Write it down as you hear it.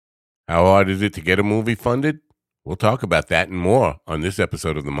How hard is it to get a movie funded? We'll talk about that and more on this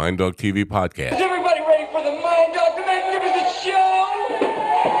episode of the Mind Dog TV podcast. Is everybody ready for the Mind Dog, the magnificent show?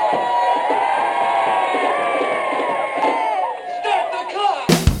 Start the clock!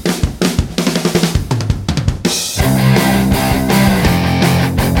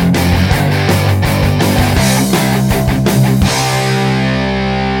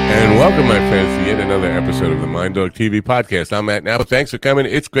 And welcome, my friends, to yet another episode of the Mind Dog TV podcast. I'm Matt Napa. Thanks for coming.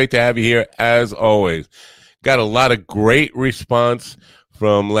 It's great to have you here, as always. Got a lot of great response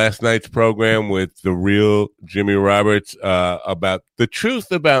from last night's program with the real Jimmy Roberts about the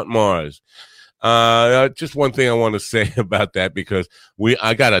truth about Mars. Just one thing I want to say about that, because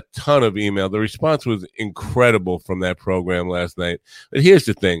I got a ton of email. The response was incredible from that program last night. But here's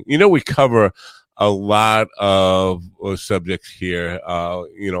the thing. We cover a lot of subjects here, a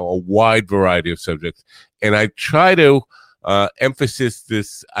wide variety of subjects. And I try to emphasize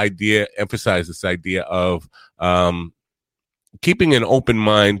this idea of keeping an open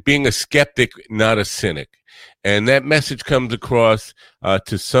mind, being a skeptic, not a cynic. And that message comes across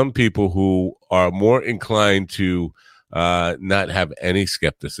to some people who are more inclined to not have any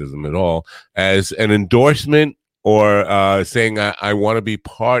skepticism at all as an endorsement, or saying, I want to be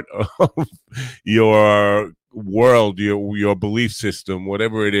part of your world, your belief system,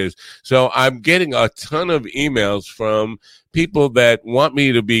 whatever it is. So I'm getting a ton of emails from people that want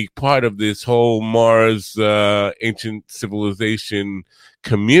me to be part of this whole Mars ancient civilization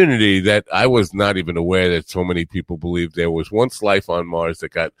community that I was not even aware that so many people believed there was once life on Mars that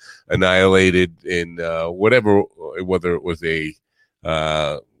got annihilated in whether it was a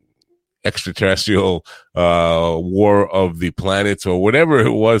extraterrestrial war of the planets or whatever it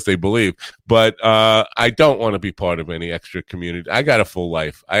was they believe. But I don't want to be part of any extra community. I got a full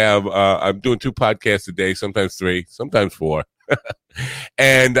life. I'm doing 2 podcasts a day, sometimes 3, sometimes 4.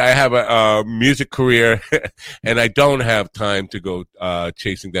 And I have a music career, and I don't have time to go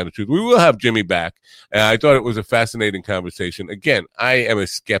chasing down the truth. We will have Jimmy back. I thought it was a fascinating conversation. Again, I am a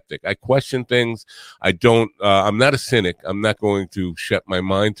skeptic. I question things. I'm not a cynic. I'm not going to shut my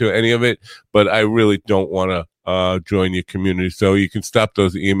mind to any of it, but I really don't want to join your community. So you can stop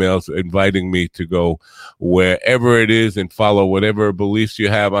those emails inviting me to go wherever it is and follow whatever beliefs you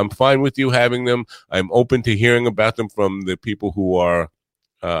have. I'm fine with you having them. I'm open to hearing about them from the people who are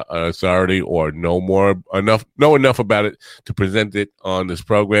an authority or know enough about it to present it on this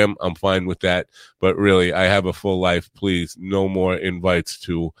program. I'm fine with that. But really, I have a full life. Please, no more invites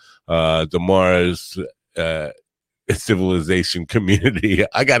to the Mars civilization community.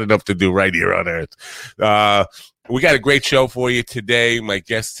 I got enough to do right here on Earth. We got a great show for you today. My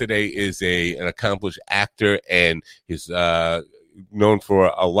guest today is an accomplished actor, and he's known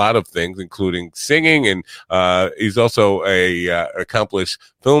for a lot of things, including singing, and he's also a accomplished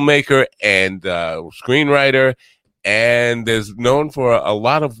filmmaker and screenwriter, and is known for a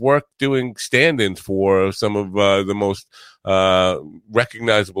lot of work doing stand-ins for some of the most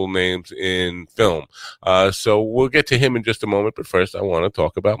recognizable names in film. So we'll get to him in just a moment, but first I want to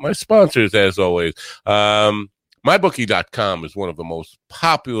talk about my sponsors, as always. MyBookie.com is one of the most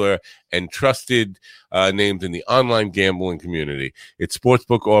popular and trusted names in the online gambling community. Its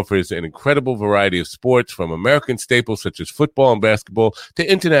sportsbook offers an incredible variety of sports, from American staples such as football and basketball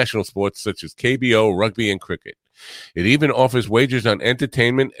to international sports such as KBO, rugby, and cricket. It even offers wagers on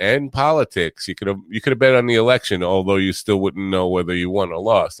entertainment and politics. You could have bet on the election, although you still wouldn't know whether you won or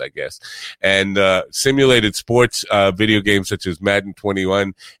lost, I guess. And simulated sports video games such as Madden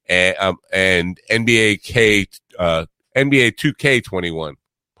 21 and NBA 2K21.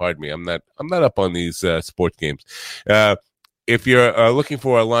 Pardon me, I'm not up on these sports games. If you're looking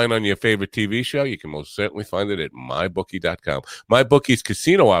for a line on your favorite TV show, you can most certainly find it at MyBookie.com. MyBookie's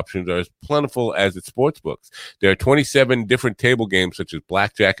casino options are as plentiful as its sports books. There are 27 different table games such as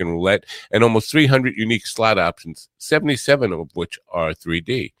blackjack and roulette, and almost 300 unique slot options, 77 of which are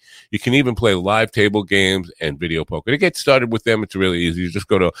 3D. You can even play live table games and video poker. To get started with them, it's really easy. You just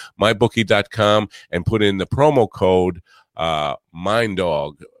go to MyBookie.com and put in the promo code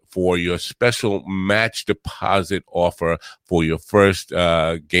MindDog for your special match deposit offer for your first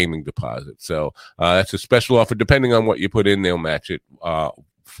gaming deposit. So that's a special offer. Depending on what you put in, they'll match it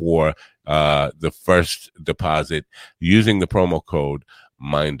for the first deposit using the promo code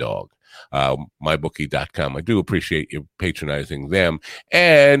MindDog. MyBookie.com. I do appreciate you patronizing them.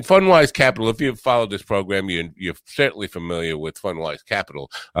 And FundWise Capital, if you've followed this program, you're certainly familiar with FundWise Capital,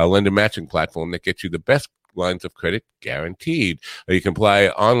 a lender matching platform that gets you the best lines of credit guaranteed. You can apply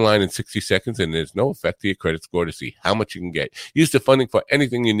online in 60 seconds, and there's no effect to your credit score to see how much you can get. Use the funding for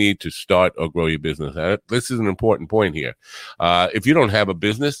anything you need to start or grow your business. This is an important point here. If you don't have a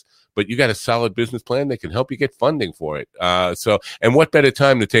business, but you got a solid business plan, they can help you get funding for it. And what better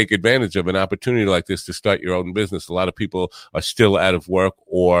time to take advantage of an opportunity like this to start your own business? A lot of people are still out of work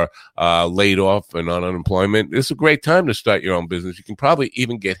or laid off and on unemployment. This is a great time to start your own business. You can probably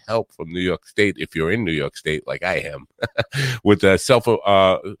even get help from New York State if you're in New York State, like I am, with a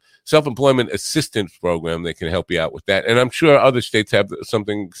self-employment assistance program. They can help you out with that. And I'm sure other states have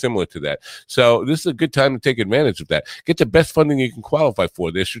something similar to that. So this is a good time to take advantage of that. Get the best funding you can qualify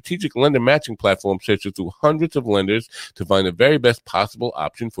for. Their strategic lender matching platform searches through hundreds of lenders to find the very best possible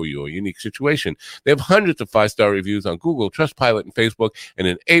option for your unique situation. They have hundreds of 5-star reviews on Google, Trustpilot, and Facebook, and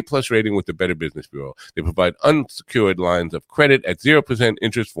an A+ rating with the Better Business Bureau. They provide unsecured lines of credit at 0%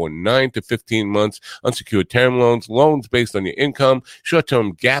 interest for 9 to 15 months, unsecured term loans, loans based on your income,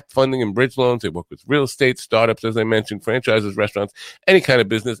 short-term gap funding and bridge loans. They work with real estate, startups, as I mentioned, franchises, restaurants, any kind of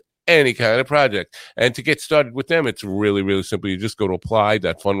business, any kind of project. And to get started with them, it's really, really simple. You just go to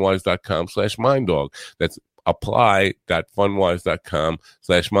apply.funwise.com/minddog. That's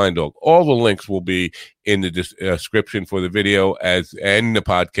apply.funwise.com/minddog. All the links will be in the description for the video and the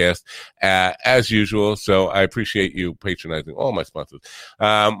podcast as usual. So I appreciate you patronizing all my sponsors.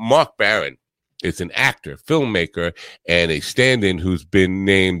 Mark Barron is an actor, filmmaker, and a stand-in who's been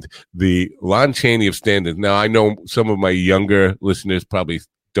named the Lon Chaney of stand-ins. Now, I know some of my younger listeners probably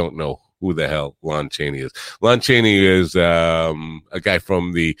don't know who the hell Lon Chaney is. Lon Chaney is a guy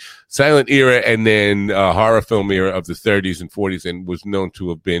from the silent era and then horror film era of the 30s and 40s, and was known to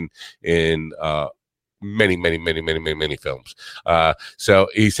have been in many films. So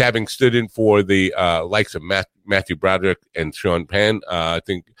he's having stood in for the likes of Matthew Broderick and Sean Penn, I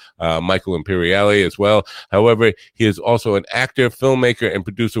think Michael Imperiale as well. However, he is also an actor, filmmaker, and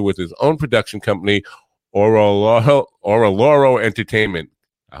producer with his own production company, Oraloro Entertainment.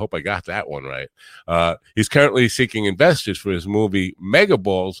 I hope I got that one right. He's currently seeking investors for his movie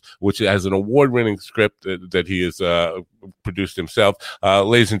Megaballs, which has an award-winning script that he has produced himself.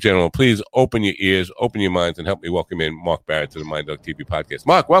 Ladies and gentlemen, please open your ears, open your minds, and help me welcome in Mark Barron to the Mind Dog TV podcast.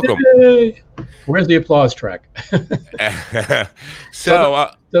 Mark, welcome. Yay! Where's the applause track?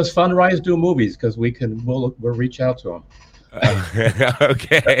 So does Funwise do movies? Because we'll reach out to him.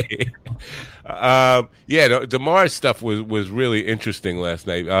 Okay. The Mars stuff was really interesting last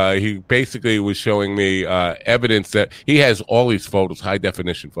night. He basically was showing me evidence that he has all these photos, high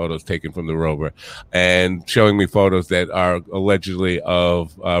definition photos taken from the rover, and showing me photos that are allegedly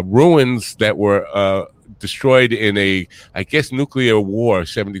of ruins that were destroyed in a, I guess, nuclear war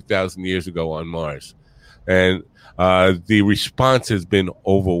 70,000 years ago on Mars. And the response has been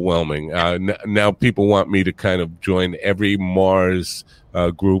overwhelming. Now people want me to kind of join every Mars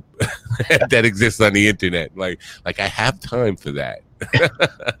group that exists on the internet. Like I have time for that.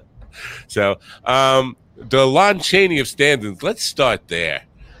 So the Lon Chaney of stand-ins, let's start there.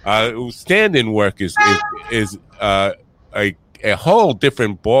 Stand-in work is a whole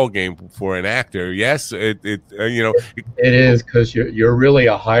different ball game for an actor. Yes, it is, because you're really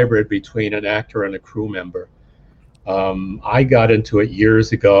a hybrid between an actor and a crew member. I got into it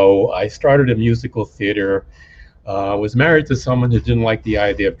years ago. I started in musical theater. Was married to someone who didn't like the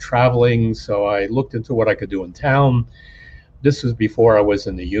idea of traveling, so I looked into what I could do in town. This was before I was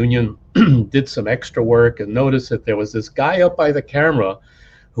in the union. Did some extra work and noticed that there was this guy up by the camera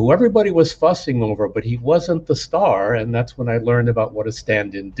who everybody was fussing over, but he wasn't the star, and that's when I learned about what a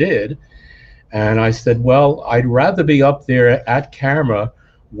stand-in did. And I said, well, I'd rather be up there at camera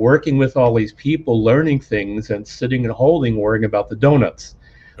working with all these people, learning things, and sitting and holding, worrying about the donuts.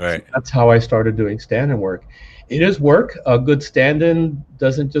 Right. So that's how I started doing stand-in work. It is work. A good stand-in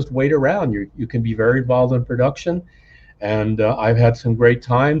doesn't just wait around. You can be very involved in production, and I've had some great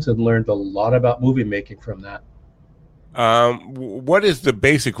times and learned a lot about movie making from that. What is the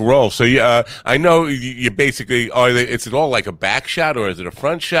basic role? So I know you basically is it all like a back shot or is it a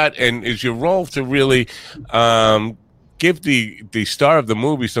front shot? And is your role to really give the star of the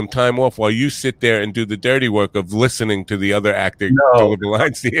movie some time off while you sit there and do the dirty work of listening to the other actor deliver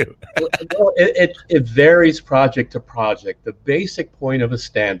lines to you? Well, it varies project to project. The basic point of a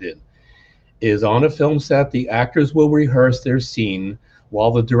stand-in is on a film set, the actors will rehearse their scene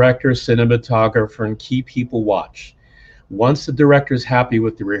while the director, cinematographer, and key people watch. Once the director is happy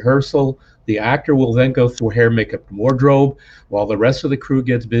with the rehearsal, the actor will then go through hair, makeup, and wardrobe while the rest of the crew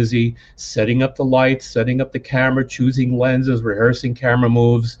gets busy setting up the lights, setting up the camera, choosing lenses, rehearsing camera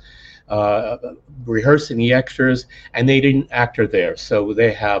moves, rehearsing the extras, and they need an actor there. So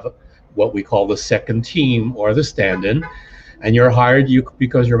they have what we call the second team or the stand-in, and you're hired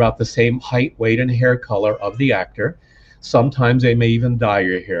because you're about the same height, weight, and hair color of the actor. Sometimes they may even dye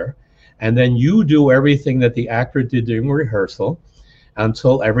your hair. And then you do everything that the actor did during rehearsal.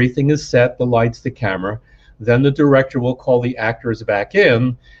 until everything is set, the lights, the camera. Then the director will call the actors back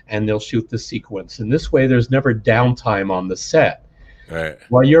in and they'll shoot the sequence. And this way, there's never downtime on the set. Right.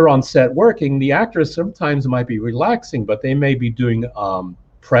 While you're on set working, the actors sometimes might be relaxing, but they may be doing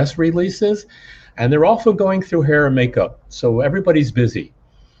press releases, and they're often going through hair and makeup. So everybody's busy.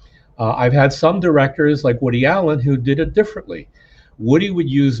 I've had some directors like Woody Allen who did it differently. Woody would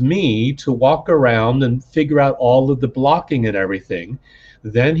use me to walk around and figure out all of the blocking and everything.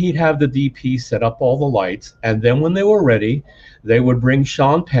 Then he'd have the DP set up all the lights, and then when they were ready, they would bring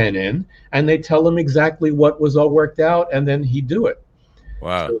Sean Penn in, and they'd tell him exactly what was all worked out, and then he'd do it.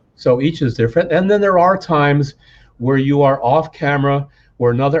 Wow. So each is different. And then there are times where you are off camera,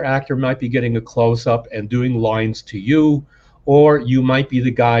 where another actor might be getting a close-up and doing lines to you, or you might be the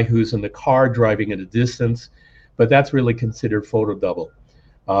guy who's in the car driving at a distance, but that's really considered photo double.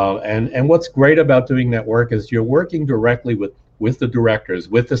 And what's great about doing that work is you're working directly with the directors,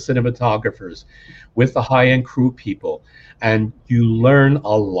 with the cinematographers, with the high-end crew people, and you learn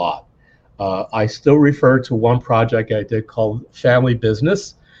a lot. I still refer to one project I did called Family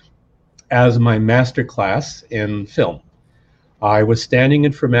Business as my master class in film. I was standing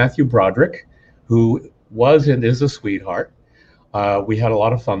in for Matthew Broderick, who was and is a sweetheart. We had a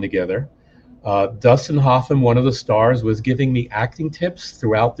lot of fun together. Dustin Hoffman, one of the stars, was giving me acting tips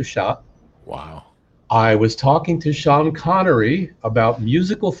throughout the shot. Wow. I was talking to Sean Connery about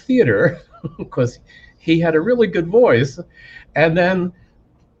musical theater because he had a really good voice. And then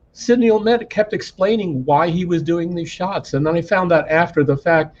Sidney Lumet kept explaining why he was doing these shots. And then I found out after the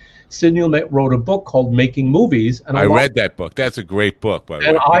fact, Sidney Lumet wrote a book called Making Movies. And I read that book. That's a great book, by the way.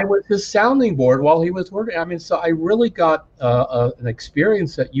 And I was his sounding board while he was working. I mean, so I really got an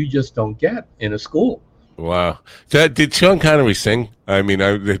experience that you just don't get in a school. Wow. So did Sean Connery sing? I mean,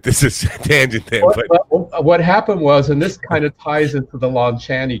 this is a tangent there. What happened was, and this kind of ties into the Lon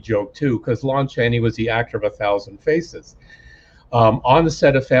Chaney joke too, because Lon Chaney was the actor of 1,000 Faces. On the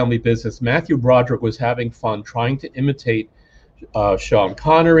set of Family Business, Matthew Broderick was having fun trying to imitate Sean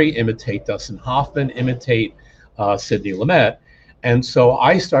Connery, imitate Dustin Hoffman, imitate Sidney Lumet. And so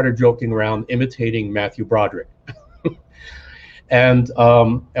I started joking around imitating Matthew Broderick. And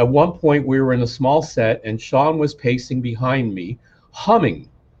at one point we were in a small set and Sean was pacing behind me, humming.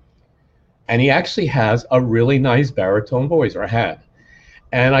 And he actually has a really nice baritone voice, or had.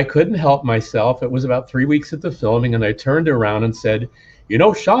 And I couldn't help myself. It was about 3 weeks into filming, and I turned around and said, "You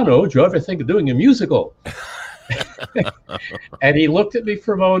know, Shano, do you ever think of doing a musical?" And he looked at me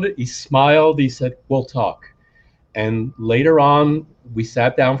for a moment. He smiled. He said, "We'll talk." And later on, we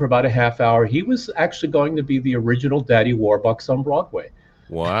sat down for about a half hour. He was actually going to be the original Daddy Warbucks on Broadway.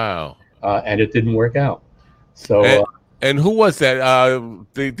 Wow. And it didn't work out. So. And who was that?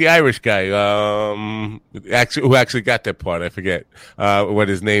 The Irish guy, who actually got that part. I forget what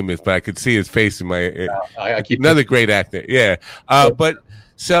his name is, but I could see his face in my. I keep another great actor, yeah. But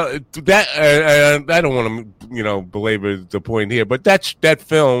so that I don't want to belabor the point here, but that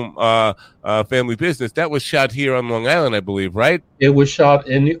film, Family Business, that was shot here on Long Island, I believe, right? It was shot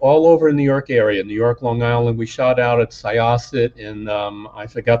all over in New York area, New York, Long Island. We shot out at Syosset in I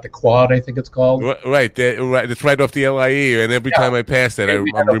forgot the Quad, I think it's called. Right, it's right off the LIE, and every time I pass that,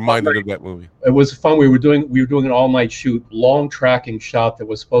 I'm reminded of that movie. It was fun. We were doing an all-night shoot, long tracking shot that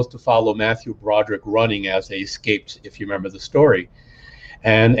was supposed to follow Matthew Broderick running as they escaped, if you remember the story.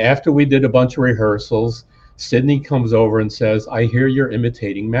 And after we did a bunch of rehearsals, Sidney comes over and says, "I hear you're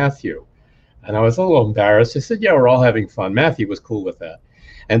imitating Matthew." And I was a little embarrassed. I said, "Yeah, we're all having fun." Matthew was cool with that.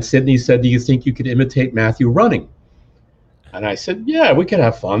 And Sidney said, "Do you think you could imitate Matthew running?" And I said, "Yeah, we could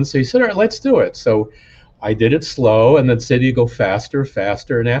have fun." So he said, "All right, let's do it." So I did it slow, and then Sidney would go faster,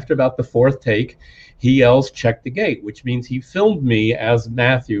 faster. And after about the fourth take, he yells, "Check the gate," which means he filmed me as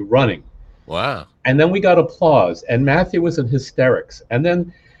Matthew running. Wow. And then we got applause, and Matthew was in hysterics. And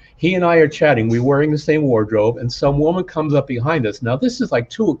then he and I are chatting. We're wearing the same wardrobe, and some woman comes up behind us. Now, this is like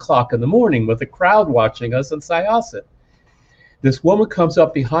 2 o'clock in the morning with a crowd watching us in Syosset. This woman comes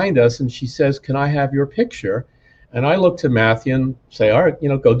up behind us, and she says, "Can I have your picture?" And I look to Matthew and say, "All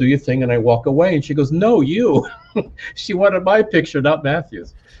right, go do your thing." And I walk away, and she goes, "No, you." She wanted my picture, not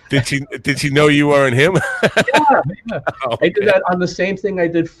Matthew's. Did she know you weren't him? Yeah. Okay. I did that on the same thing. I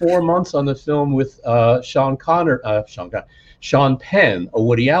did 4 months on the film with Sean Penn, a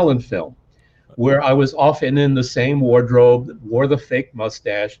Woody Allen film, where I was often in the same wardrobe, wore the fake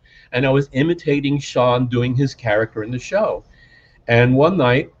mustache, and I was imitating Sean doing his character in the show. And one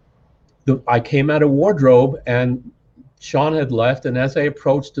night, I came out of wardrobe, and Sean had left, and as I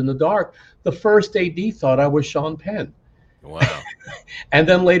approached in the dark, the first AD thought I was Sean Penn. Wow. And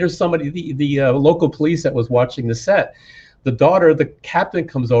then later somebody, the local police that was watching the set, the daughter, the captain,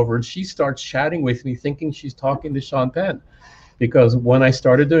 comes over and she starts chatting with me, thinking she's talking to Sean Penn. Because when I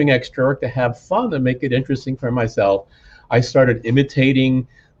started doing extra work to have fun and make it interesting for myself, I started imitating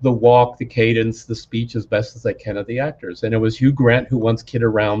the walk, the cadence, the speech as best as I can of the actors. And it was Hugh Grant who once kidded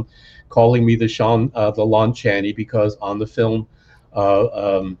around calling me the Lon Chaney, because on the film,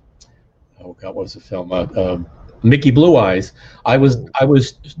 oh God, what was the film? Mickey Blue Eyes, I was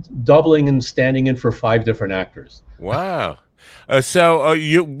doubling and standing in for 5 different actors. Wow. So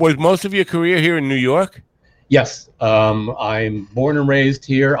was most of your career here in New York? Yes. I'm born and raised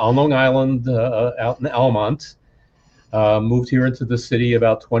here on Long Island, out in Almont. Moved here into the city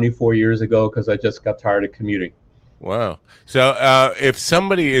about 24 years ago because I just got tired of commuting. Wow. So if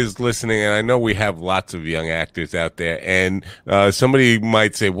somebody is listening, and I know we have lots of young actors out there, and somebody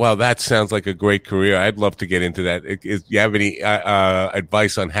might say, wow, that sounds like a great career. I'd love to get into that. Do you have any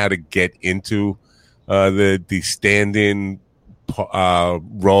advice on how to get into the stand-in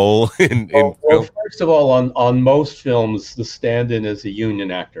role in film? Well, first of all, on most films, the stand-in is a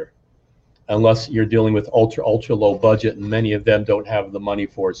union actor, unless you're dealing with ultra low budget, and many of them don't have the money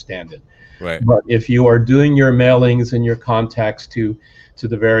for a stand-in. Right. But if you are doing your mailings and your contacts to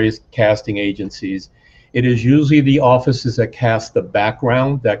the various casting agencies, it is usually the offices that cast the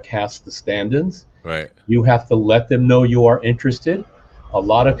background that cast the stand-ins. Right. You have to let them know you are interested. A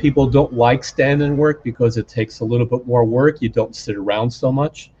lot of people don't like stand-in work because it takes a little bit more work. You don't sit around so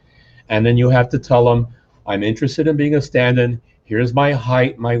much. And then you have to tell them, I'm interested in being a stand-in. Here's my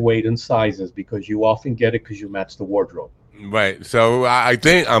height, my weight, and sizes, because you often get it because you match the wardrobe. Right. So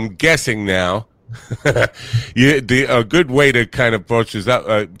I'm guessing now, a good way to kind of approach this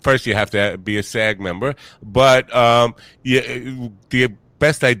up, first you have to be a SAG member, but the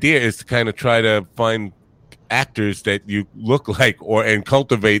best idea is to kind of try to find actors that you look like, and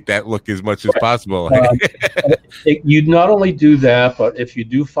cultivate that look as much as possible. You not only do that, but if you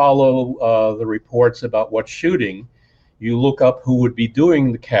do follow the reports about what's shooting, you look up who would be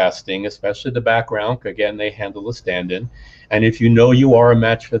doing the casting, especially the background. Again, they handle the stand-in. And if you know you are a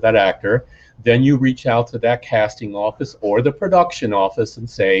match for that actor, then you reach out to that casting office or the production office and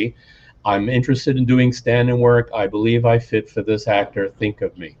say, I'm interested in doing stand-in work. I believe I fit for this actor. Think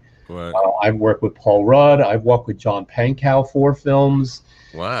of me. Right. I've worked with Paul Rudd. I've worked with John Pankow 4 films.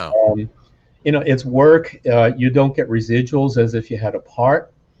 Wow. It's work. You don't get residuals as if you had a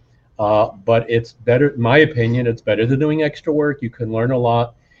part. But it's better, in my opinion, it's better than doing extra work. You can learn a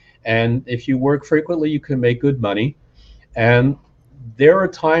lot. And if you work frequently, you can make good money. And there are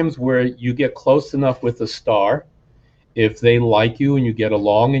times where you get close enough with a star. If they like you and you get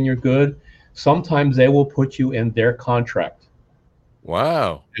along and you're good, sometimes they will put you in their contract.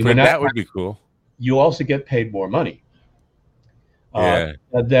 Wow. That would be cool. You also get paid more money. Yeah.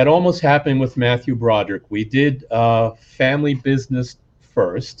 That almost happened with Matthew Broderick. We did Family Business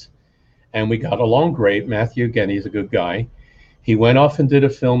first, and we got along great. Matthew, again, he's a good guy. He went off and did a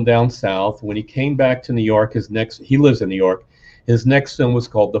film down south. When he came back to New York, he lives in New York. His next film was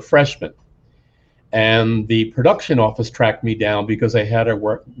called The Freshman. And the production office tracked me down because I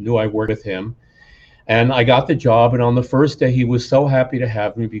knew I worked with him. And I got the job. And on the first day, he was so happy to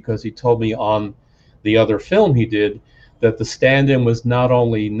have me because he told me on the other film he did that the stand-in was not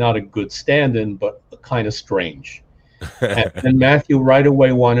only not a good stand-in, but kind of strange. and Matthew right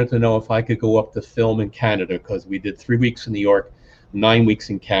away wanted to know if I could go up to film in Canada, because we did 3 weeks in New York, 9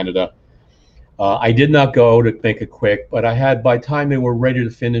 weeks in Canada. I did not go, to make it quick, but by the time they were ready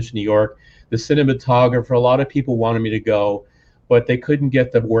to finish New York, the cinematographer, a lot of people wanted me to go, but they couldn't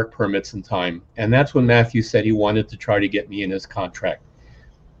get the work permits in time. And that's when Matthew said he wanted to try to get me in his contract.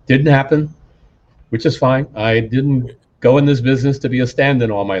 Didn't happen, which is fine. I didn't go in this business to be a stand-in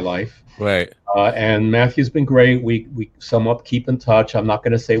all my life. Right. And Matthew's been great. We somewhat keep in touch. I'm not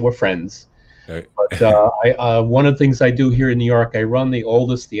going to say we're friends. Right. But one of the things I do here in New York, I run the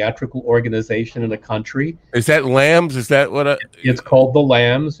oldest theatrical organization in the country. Is that Lambs? Is that what? It's called the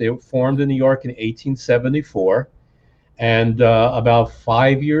Lambs. It formed in New York in 1874. And about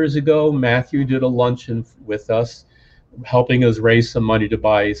 5 years ago, Matthew did a luncheon with us, helping us raise some money to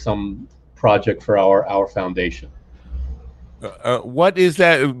buy some project for our foundation. What is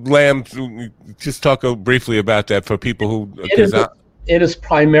that, Lambs? Just talk briefly about that for people who. It is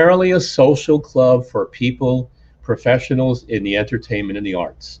primarily a social club for people, professionals in the entertainment and the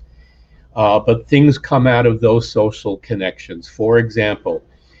arts. But things come out of those social connections. For example,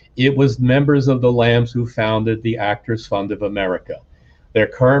 it was members of the Lambs who founded the Actors Fund of America. Their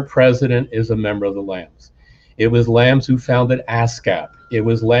current president is a member of the Lambs. It was Lambs who founded ASCAP. It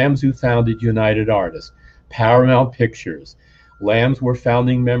was Lambs who founded United Artists, Paramount Pictures. Lambs were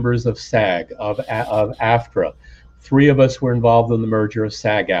founding members of SAG, of AFTRA. Three of us were involved in the merger of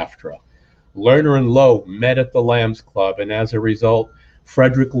SAG-AFTRA. Lerner and Loewe met at the Lambs Club, and as a result,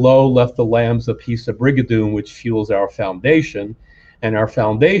 Frederick Loewe left the Lambs a piece of Brigadoon, which fuels our foundation. And our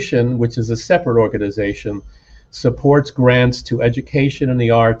foundation, which is a separate organization, supports grants to education in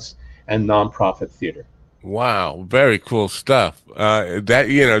the arts and nonprofit theater. Wow, very cool stuff.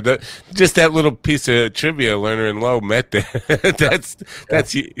 That just that little piece of trivia, Lerner and Loewe met there.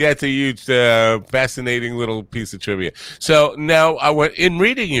 that's a huge, fascinating little piece of trivia. So now in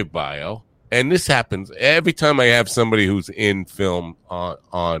reading your bio, and this happens every time I have somebody who's in film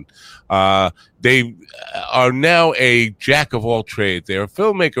on. They are now a jack of all trades. They're a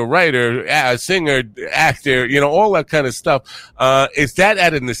filmmaker, writer, singer, actor, all that kind of stuff. Is that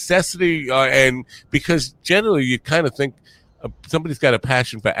out of necessity? And because generally you kind of think somebody's got a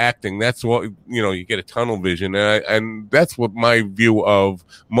passion for acting. That's what, you get a tunnel vision. And that's what my view of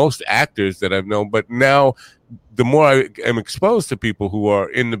most actors that I've known. But now, the more I am exposed to people who are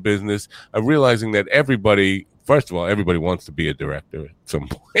in the business, I'm realizing that first of all, everybody wants to be a director at some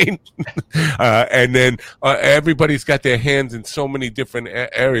point. And then everybody's got their hands in so many different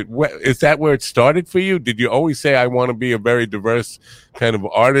areas. Is that where it started for you? Did you always say, I want to be a very diverse kind of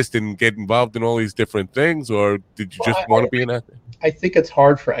artist and get involved in all these different things? Or did you just want to be an actor? I think it's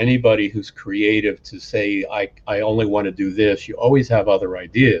hard for anybody who's creative to say, I only want to do this. You always have other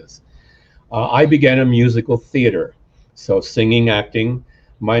ideas. I began in musical theater, so singing, acting.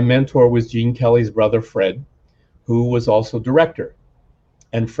 My mentor was Gene Kelly's brother, Fred, who was also director.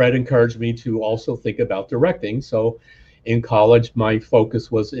 And Fred encouraged me to also think about directing. So in college, my focus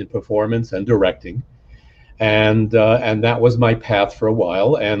was in performance and directing. And that was my path for a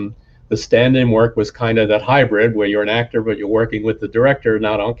while. And the stand-in work was kind of that hybrid where you're an actor, but you're working with the director,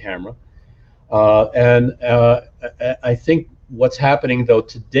 not on camera. I think what's happening, though,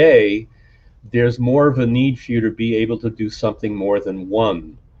 today, there's more of a need for you to be able to do something more than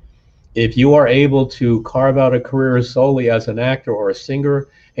one. If you are able to carve out a career solely as an actor or a singer,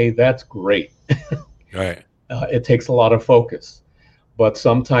 hey, that's great. Right. It takes a lot of focus. But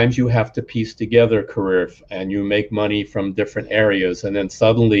sometimes you have to piece together a career and you make money from different areas. And then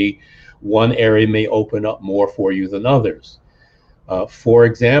suddenly one area may open up more for you than others. For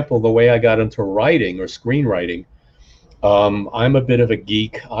example, the way I got into writing or screenwriting, I'm a bit of a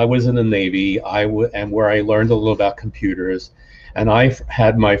geek. I was in the Navy, and where I learned a little about computers. And I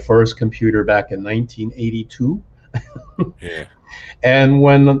had my first computer back in 1982. Yeah. And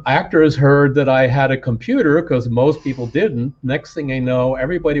when the actors heard that I had a computer, because most people didn't, next thing I know,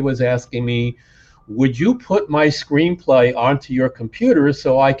 everybody was asking me, would you put my screenplay onto your computer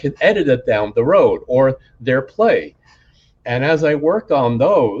so I can edit it down the road, or their play? And as I worked on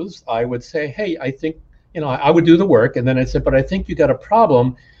those, I would say, hey, I think, I would do the work, and then I said, but I think you got a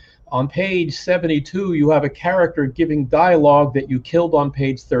problem. On page 72, you have a character giving dialogue that you killed on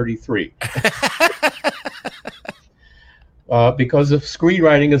page 33. Because of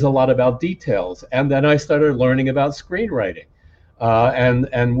screenwriting is a lot about details. And then I started learning about screenwriting.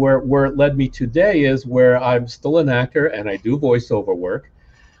 And where it led me today is where I'm still an actor and I do voiceover work.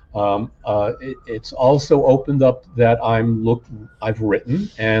 It's also opened up that I've written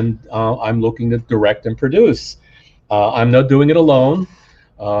and I'm looking to direct and produce. I'm not doing it alone.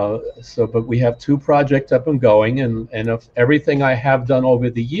 But we have 2 projects up and going, and if everything I have done over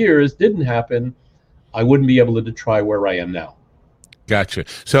the years didn't happen, I wouldn't be able to try where I am now. Gotcha.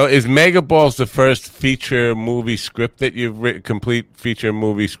 So is Megaballs the first feature movie script that you've written, complete feature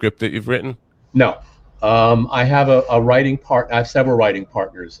movie script that you've written? No. I have a writing part. I have several writing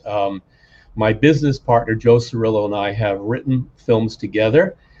partners. My business partner, Joe Cirillo, and I have written films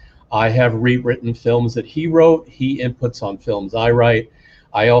together. I have rewritten films that he wrote. He inputs on films I write.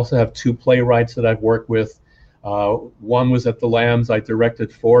 I also have 2 playwrights that I've worked with. One was at the Lambs. I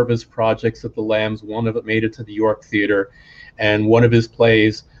directed 4 of his projects at the Lambs. One of it made it to the York Theater. And one of his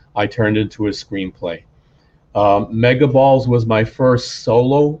plays I turned into a screenplay. Megaballs was my first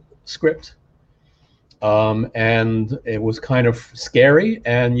solo script. And it was kind of scary,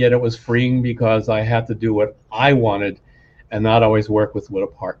 and yet it was freeing because I had to do what I wanted and not always work with a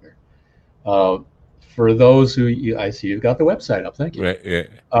partner. For those who, I see you've got the website up. Thank you. Right, yeah.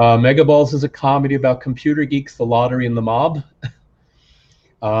 Megaballs is a comedy about computer geeks, the lottery, and the mob.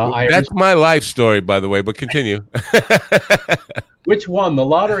 That's my life story, by the way, but continue. Which one, the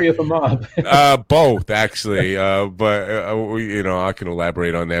lottery or the mob? Both, actually. I can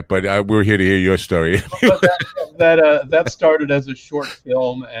elaborate on that, but we're here to hear your story. That started as a short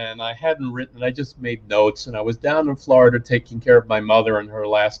film, and I hadn't written. I just made notes, and I was down in Florida taking care of my mother in her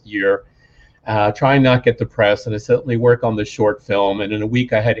last year. Trying not to get depressed, and I suddenly work on the short film, and in a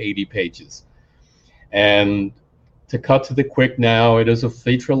week I had 80 pages. And to cut to the quick now, it is a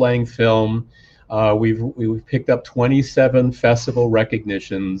feature-length film. We've picked up 27 festival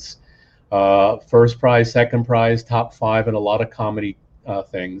recognitions, first prize, second prize, top 5, and a lot of comedy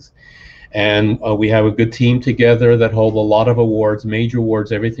things. And we have a good team together that hold a lot of awards, major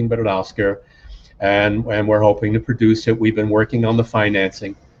awards, everything but an Oscar. And we're hoping to produce it. We've been working on the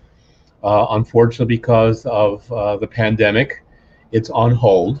financing. Unfortunately, because of the pandemic, it's on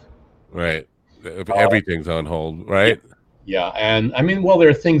hold. Right. Everything's on hold, right? Yeah. And I mean, well, there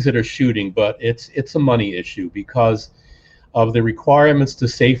are things that are shooting, but it's a money issue because of the requirements to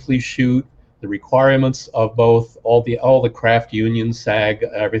safely shoot, the requirements of both all the craft unions, SAG,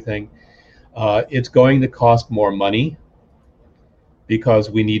 everything. It's going to cost more money because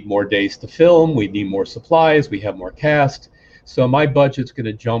we need more days to film, we need more supplies, we have more cast. So my budget's going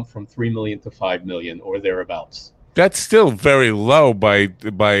to jump from $3 million to $5 million or thereabouts. That's still very low by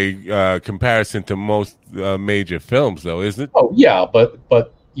comparison to most major films, though, isn't it? Oh yeah,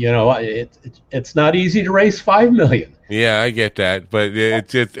 but you know, it's not easy to raise $5 million. Yeah, I get that, but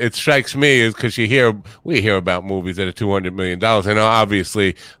it strikes me as because we hear about movies that are $200 million, and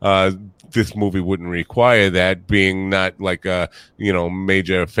obviously this movie wouldn't require that, being not like a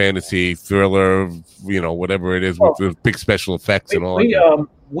major fantasy thriller, whatever it is with the big special effects and all.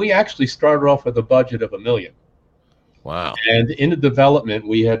 We actually started off with a budget of $1 million. Wow! And in the development,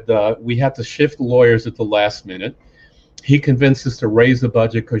 we had to shift lawyers at the last minute. He convinced us to raise the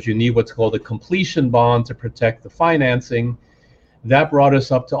budget because you need what's called a completion bond to protect the financing. That brought us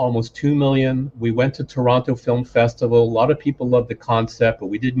up to almost $2 million. We went to Toronto Film Festival. A lot of people loved the concept, but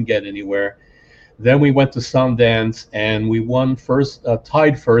we didn't get anywhere. Then we went to Sundance, and we won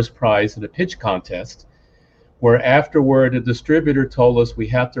tied first prize in a pitch contest, where afterward a distributor told us we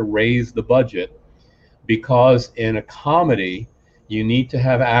had to raise the budget because in a comedy, you need to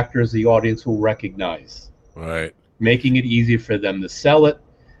have actors the audience will recognize. Right. Making it easy for them to sell it.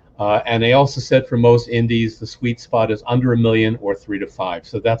 And they also said for most indies, the sweet spot is under $1 million or 3 to 5.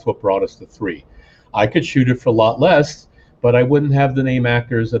 So that's what brought us to 3. I could shoot it for a lot less, but I wouldn't have the name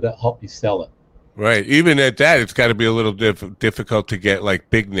actors that help me sell it. Right. Even at that, it's got to be a little difficult to get like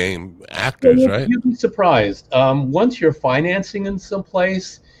big name actors, right? You'd be surprised. Once you're financing in some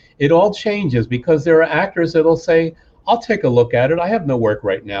place, it all changes because there are actors that'll say, I'll take a look at it. I have no work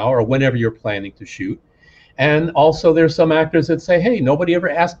right now, or whenever you're planning to shoot. And also there's some actors that say, hey, nobody ever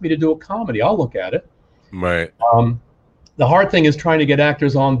asked me to do a comedy. I'll look at it. Right. The hard thing is trying to get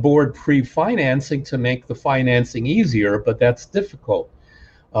actors on board pre-financing to make the financing easier, but that's difficult.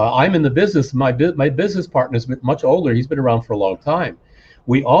 I'm in the business. My business partner's much older. He's been around for a long time.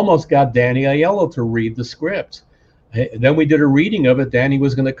 We almost got Danny Aiello to read the script. Then we did a reading of it. Danny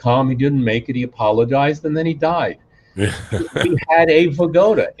was going to come. He didn't make it. He apologized, and then he died. We had Abe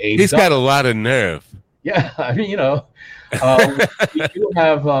Vigoda. He's got a lot of nerve. Yeah, I mean, we do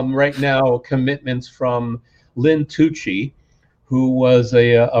have right now commitments from Lynn Tucci, who was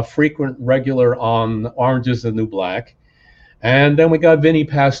a frequent regular on Orange is the New Black. And then we got Vinny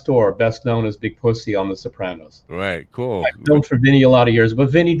Pastore, best known as Big Pussy on The Sopranos. Right, cool. I've known for Vinny a lot of years,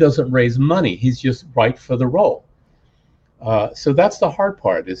 but Vinny doesn't raise money. He's just right for the role. So that's the hard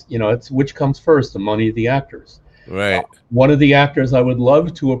part is, it's which comes first, the money of the actors. Right. One of the actors I would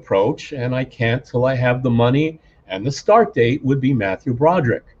love to approach, and I can't till I have the money and the start date, would be Matthew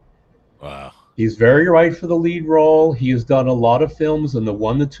Broderick. Wow. He's very right for the lead role. He has done a lot of films in the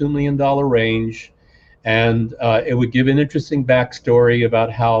 $1 to $2 million range. And it would give an interesting backstory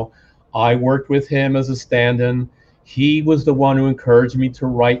about how I worked with him as a stand-in. He was the one who encouraged me to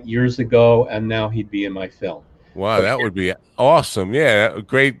write years ago, and now he'd be in my film. Wow, that would be awesome. Yeah,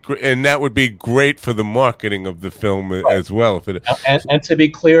 great. And that would be great for the marketing of the film as well. And to be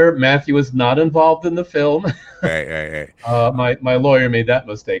clear, Matthew is not involved in the film. Right. My lawyer made that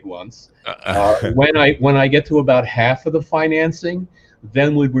mistake once. When I get to about half of the financing,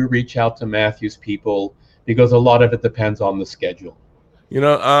 then we reach out to Matthew's people because a lot of it depends on the schedule.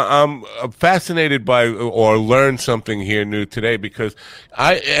 I'm fascinated by or learned something here new today because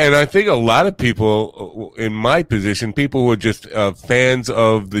I think a lot of people in my position, people who are just fans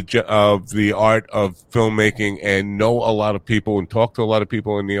of the art of filmmaking and know a lot of people and talk to a lot of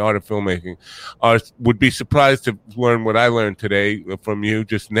people in the art of filmmaking, would be surprised to learn what I learned today from you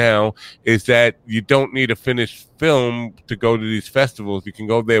just now, is that you don't need a finished film to go to these festivals. You can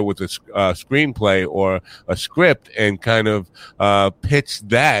go there with a screenplay or a script and kind of pitch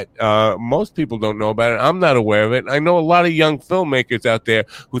that. Most people don't know about it. I'm not aware of it. I know a lot of young filmmakers out there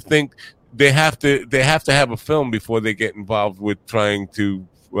who think they have to have a film before they get involved with trying to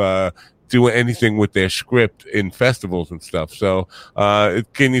do anything with their script in festivals and stuff. So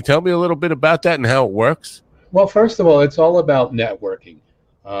can you tell me a little bit about that and how it works? Well, first of all, it's all about networking.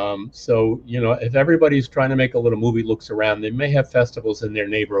 So, if everybody's trying to make a little movie, looks around, they may have festivals in their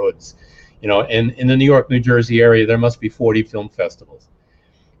neighborhoods. In the New York, New Jersey area, there must be 40 film festivals.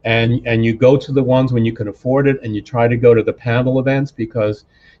 And you go to the ones when you can afford it, and you try to go to the panel events, because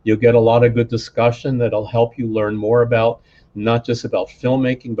you'll get a lot of good discussion that'll help you learn more about, not just about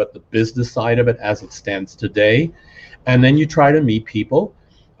filmmaking, but the business side of it as it stands today. And then you try to meet people.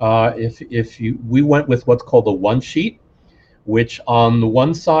 We went with what's called a one sheet, which on the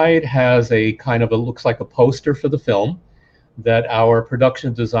one side has a kind of looks like a poster for the film that our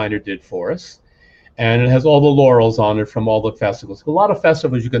production designer did for us, and it has all the laurels on it from all the festivals. A lot of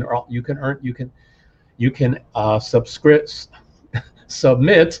festivals you can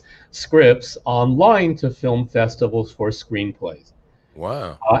submit scripts online to film festivals for screenplays.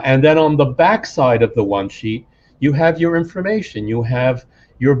 Wow. And then on the back side of the one sheet, you have your information. You have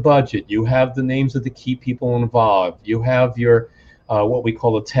your budget. You have the names of the key people involved. You have your what we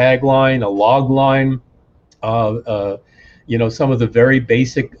call a tagline, a log line, some of the very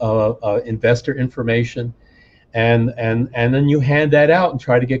basic investor information, and then you hand that out and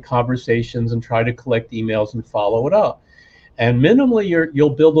try to get conversations and try to collect emails and follow it up. And minimally, you'll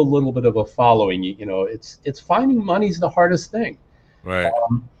build a little bit of a following. It's finding money's the hardest thing. Right.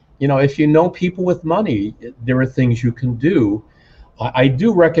 If you know people with money, there are things you can do. I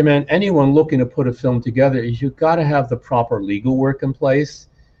do recommend anyone looking to put a film together is you've got to have the proper legal work in place,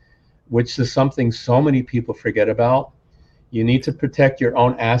 which is something so many people forget about. You need to protect your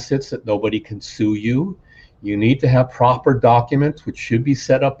own assets that nobody can sue you. You need to have proper documents, which should be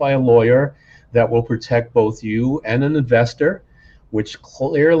set up by a lawyer, that will protect both you and an investor, which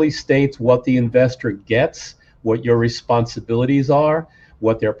clearly states what the investor gets, what your responsibilities are,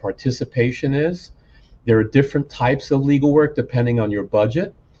 what their participation is. There are different types of legal work depending on your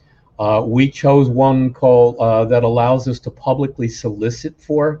budget. We chose one called that allows us to publicly solicit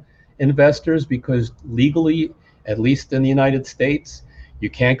for investors, because legally, at least in the United States, you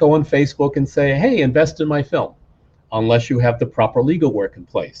can't go on Facebook and say, hey, invest in my film, unless you have the proper legal work in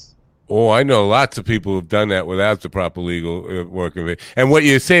place. Oh, I know lots of people who've done that without the proper legal work of it. And what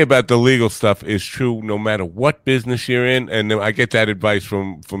you say about the legal stuff is true no matter what business you're in. And I get that advice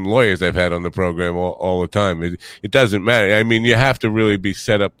from lawyers I've had on the program all the time. It doesn't matter. I mean, you have to really be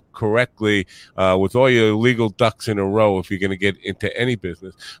set up correctly with all your legal ducks in a row if you're going to get into any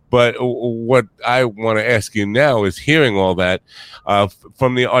business. But what I want to ask you now is, hearing all that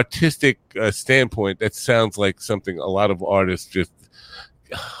from the artistic standpoint, that sounds like something a lot of artists just,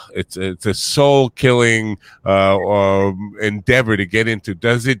 it's a soul-killing endeavor to get into.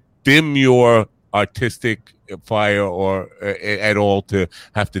 Does it dim your artistic fire or at all to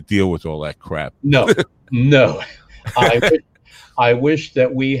have to deal with all that crap? No. I wish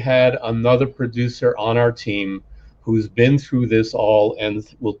that we had another producer on our team who's been through this all and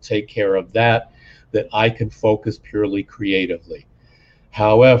will take care of that I can focus purely creatively.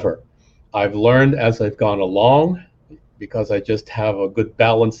 However, I've learned as I've gone along, because I just have a good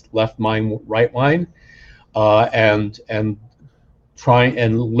balanced left mind, right mind, and trying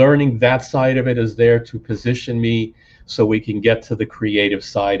and learning that side of it is there to position me so we can get to the creative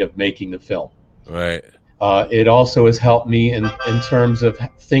side of making the film. Right. It also has helped me in terms of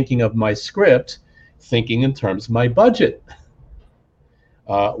thinking of my script, thinking in terms of my budget.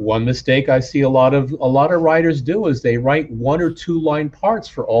 One mistake I see a lot of writers do is they write 1 or 2 line parts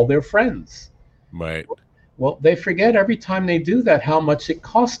for all their friends. Right. Well, they forget every time they do that how much it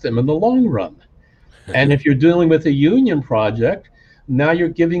costs them in the long run. And if you're dealing with a union project, now you're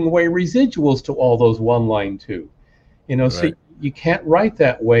giving away residuals to all those one line too. Right. So you can't write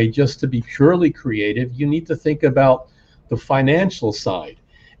that way just to be purely creative. You need to think about the financial side.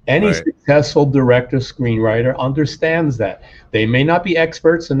 Any successful director, screenwriter understands that. They may not be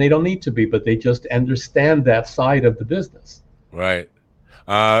experts, and they don't need to be, but they just understand that side of the business. Right.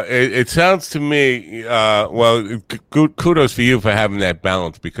 It sounds to me, kudos for you for having that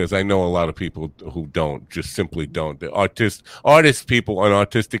balance, because I know a lot of people who just simply don't. The artist people and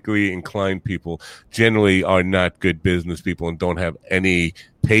artistically inclined people generally are not good business people and don't have any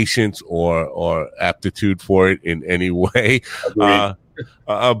patience or aptitude for it in any way.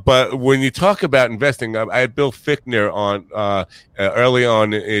 But when you talk about investing, I had Bill Fichtner on early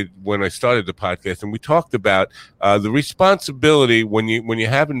on when I started the podcast, and we talked about the responsibility when you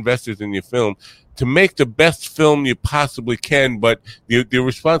have investors in your film to make the best film you possibly can, but the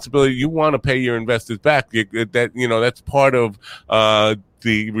responsibility, you want to pay your investors back. That's part of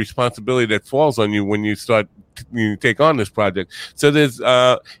the responsibility that falls on you when you take on this project. So there's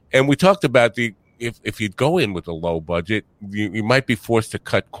and we talked about if you go in with a low budget, you might be forced to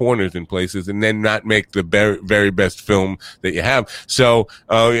cut corners in places and then not make the very best film that you have. So,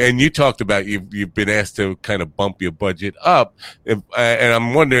 and you talked about you've been asked to kind of bump your budget up, and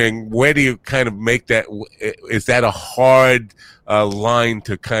I'm wondering, where do you kind of make that? Is that a hard line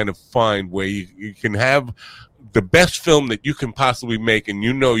to kind of find where you can have the best film that you can possibly make, and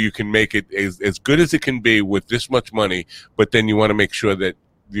you can make it as good as it can be with this much money, but then you want to make sure that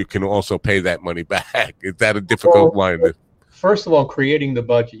you can also pay that money back? Is that a difficult line? First of all, creating the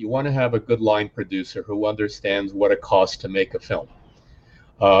budget, you want to have a good line producer who understands what it costs to make a film.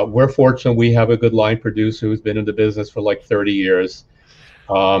 We're fortunate we have a good line producer who's been in the business for like 30 years.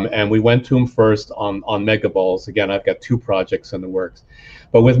 And we went to him first on Megaballs. Again, I've got 2 projects in the works.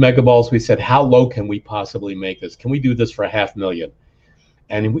 But with Megaballs, we said, how low can we possibly make this? Can we do this for $500,000?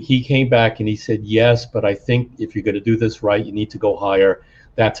 And he came back and he said, yes, but I think if you're going to do this right, you need to go higher.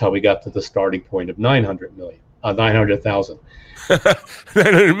 That's how we got to the starting point of $900,000. $900 million.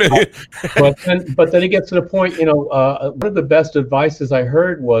 But then it gets to the point, one of the best advices I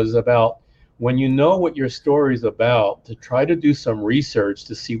heard was about, when you know what your story is about, to try to do some research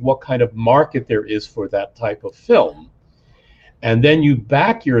to see what kind of market there is for that type of film. And then you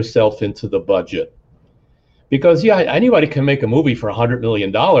back yourself into the budget. Because, anybody can make a movie for $100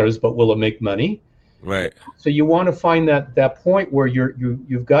 million, but will it make money? Right. So you want to find that point where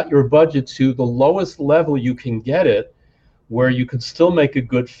you've got your budget to the lowest level you can get it, where you can still make a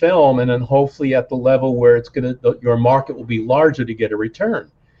good film, and then hopefully at the level where your market will be larger to get a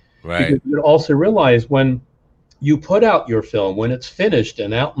return. Right. Because you also realize when you put out your film, when it's finished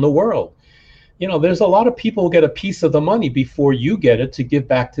and out in the world, there's a lot of people who get a piece of the money before you get it to give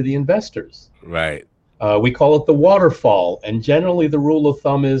back to the investors. Right. We call it the waterfall, and generally the rule of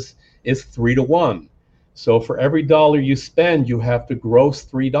thumb is 3 to 1. So for every dollar you spend, you have to gross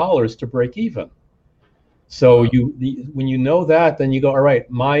 $3 to break even. So when you know that, then you go, all right,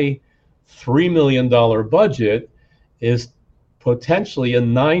 my $3 million budget is potentially a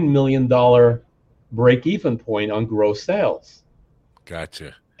 $9 million break-even point on gross sales.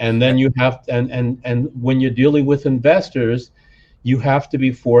 Gotcha. And then you have and when you're dealing with investors, you have to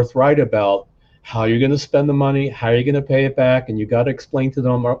be forthright about how you're going to spend the money, how you're going to pay it back, and you got to explain to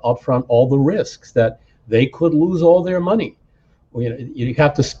them upfront all the risks that they could lose all their money. You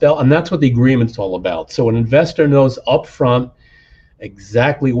have to spell, and that's what the agreement's all about. So an investor knows upfront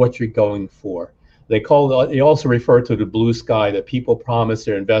exactly what you're going for. They also refer to the blue sky, that people promise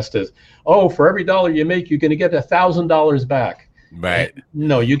their investors, for every dollar you make, you're going to get $1,000 back. Right.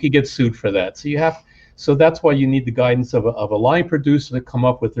 No, you could get sued for that. So that's why you need the guidance of a line producer to come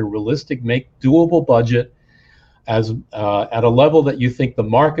up with a realistic, doable budget as at a level that you think the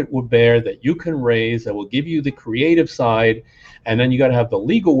market will bear, that you can raise, that will give you the creative side, and then you got to have the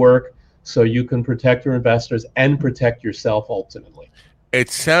legal work so you can protect your investors and protect yourself ultimately. It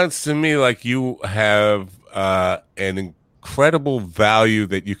sounds to me like you have an incredible value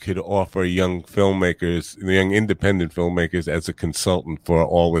that you could offer young filmmakers, young independent filmmakers, as a consultant for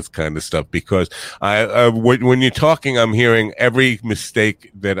all this kind of stuff. Because when you're talking, I'm hearing every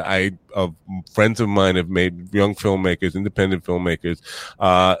mistake that friends of mine have made, young filmmakers, independent filmmakers,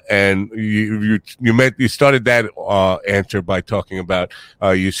 and you started that answer by talking about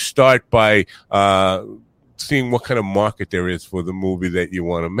you start by seeing what kind of market there is for the movie that you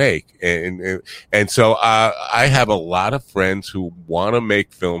want to make. And so I have a lot of friends who want to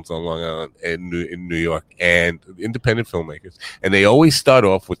make films on Long Island and in New York, and independent filmmakers. And they always start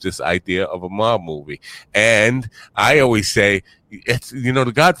off with this idea of a mob movie. And I always say,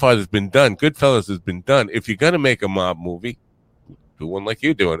 The Godfather's been done. Goodfellas has been done. If you're going to make a mob movie, do one like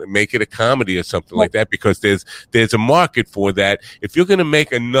you're doing, and make it a comedy or something like that, because there's a market for that. If you're going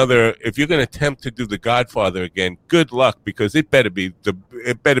to attempt to do The Godfather again, good luck, because it better be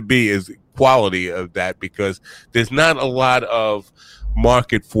as quality of that, because there's not a lot of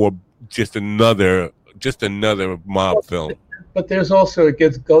market for just another mob film. But there's also,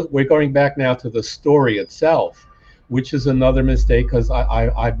 we're going back now to the story itself, which is another mistake, because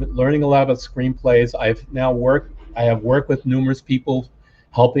I've been learning a lot about screenplays. I have worked with numerous people,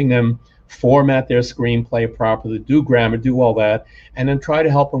 helping them format their screenplay properly, do grammar, do all that, and then try to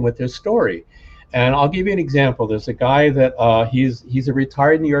help them with their story. And I'll give you an example. There's a guy that he's a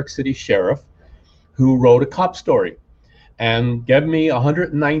retired New York City sheriff who wrote a cop story and gave me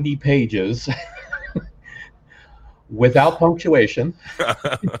 190 pages without punctuation.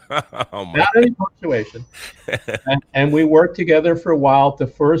 Not any punctuation. And we worked together for a while to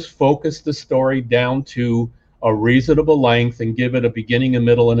first focus the story down to a reasonable length and give it a beginning, a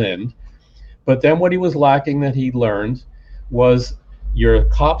middle, and end. But then what he was lacking, that he learned, was Your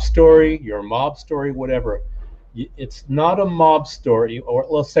cop story, your mob story, whatever. It's not a mob story, or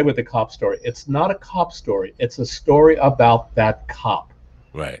let's say with the cop story, it's not a cop story. It's a story about that cop.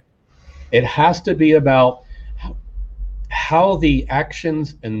 Right. It has to be about how the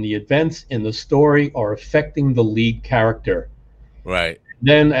actions and the events in the story are affecting the lead character. Right.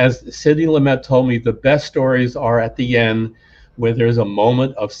 Then, as Sidney Lumet told me, the best stories are at the end where there's a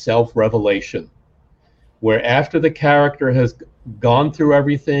moment of self-revelation, where after the character has gone through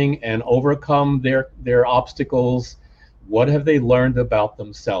everything and overcome their obstacles, what have they learned about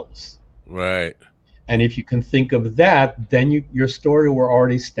themselves? Right. And if you can think of that, then your story will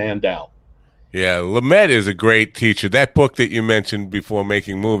already stand out. Yeah, Lumet is a great teacher. That book that you mentioned before,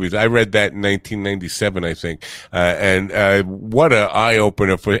 Making Movies, I read that in 1997, I think. And what an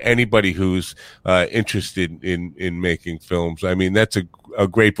eye-opener for anybody who's interested in making films. I mean, that's a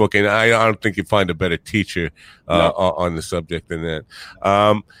great book, and I don't think you find a better teacher on the subject than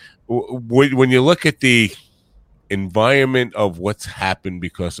that. When you look at the environment of what's happened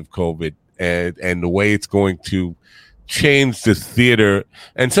because of COVID and the way it's going to change the theater,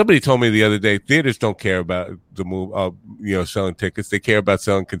 and somebody told me the other day, theaters don't care about the move, selling tickets. They care about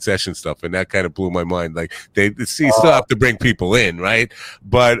selling concession stuff, and that kind of blew my mind. Like they still have to bring people in, right?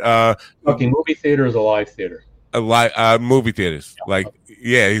 But movie theater is a live theater. Movie theaters,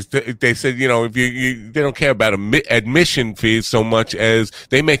 they said, if they don't care about admission fees so much as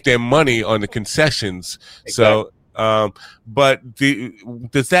they make their money on the concessions. Exactly. So, but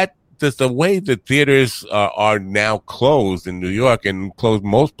does the way that theaters are now closed in New York and closed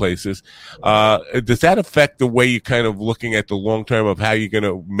most places, does that affect the way you're kind of looking at the long term of how you're going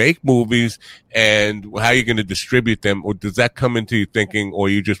to make movies and how you're going to distribute them? Or does that come into your thinking, or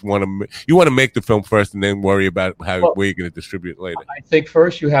you just want to make the film first and then worry about where you're going to distribute it later? I think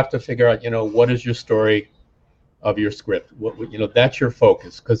first you have to figure out, what is your story of your script? That's your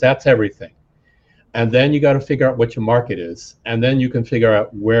focus, because that's everything. And then you got to figure out what your market is, and then you can figure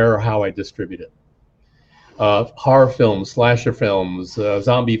out where or how I distribute it. Horror films, slasher films,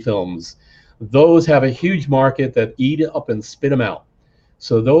 zombie films, those have a huge market that eat it up and spit them out.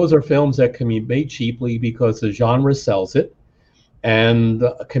 So those are films that can be made cheaply because the genre sells it, and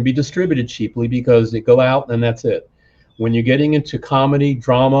can be distributed cheaply because they go out and that's it. When you're getting into comedy,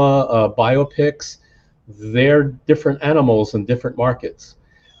 drama, biopics, they're different animals in different markets.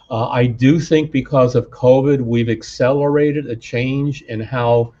 I do think because of COVID, we've accelerated a change in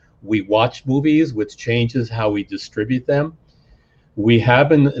how we watch movies, which changes how we distribute them. We have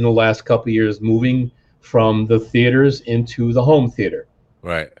been, in the last couple of years, moving from the theaters into the home theater.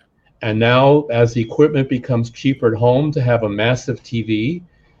 Right. And now, as the equipment becomes cheaper at home to have a massive TV,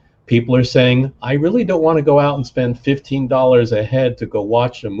 people are saying, I really don't want to go out and spend $15 a head to go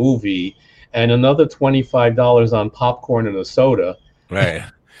watch a movie and another $25 on popcorn and a soda. Right.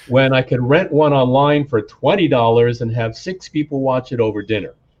 When I could rent one online for $20 and have 6 people watch it over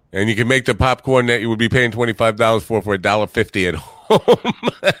dinner. And you can make the popcorn that you would be paying $25 for $1.50 at home.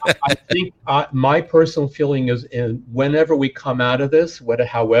 I think my personal feeling is, whenever we come out of this,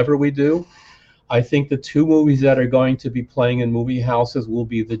 however we do, I think the 2 movies that are going to be playing in movie houses will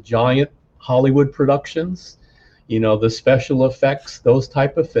be the giant Hollywood productions, the special effects, those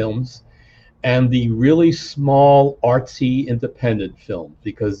type of films, and the really small, artsy, independent film,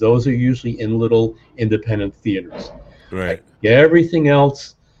 because those are usually in little independent theaters. Right. Everything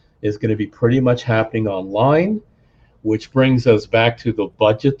else is going to be pretty much happening online, which brings us back to the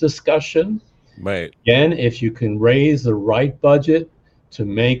budget discussion. Right. Again, if you can raise the right budget to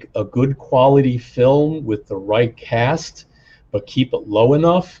make a good quality film with the right cast, but keep it low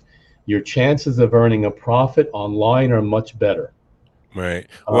enough, your chances of earning a profit online are much better. Right.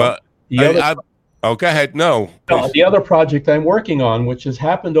 Well, go ahead. No, the other project I'm working on, which has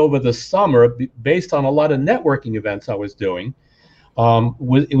happened over the summer, based on a lot of networking events I was doing,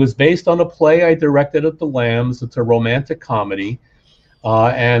 it was based on a play I directed at the Lambs. It's a romantic comedy,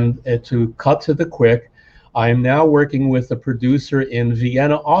 and to cut to the quick, I am now working with a producer in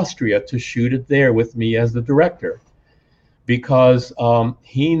Vienna, Austria, to shoot it there with me as the director, because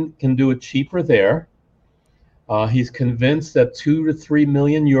he can do it cheaper there. He's convinced that 2 to 3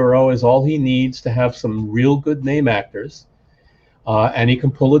 million euro is all he needs to have some real good name actors. And he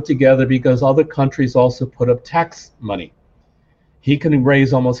can pull it together because other countries also put up tax money. He can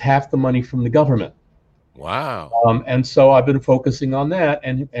raise almost half the money from the government. Wow. And so I've been focusing on that.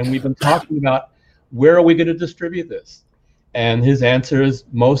 And we've been talking about, where are we going to distribute this? And his answer is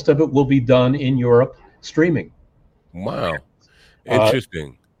most of it will be done in Europe streaming. Wow.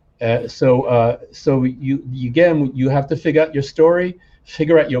 Interesting. So you have to figure out your story,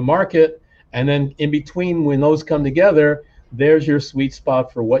 figure out your market, and then in between, when those come together, there's your sweet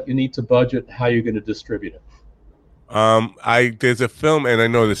spot for what you need to budget, how you're going to distribute it. There's a film, and I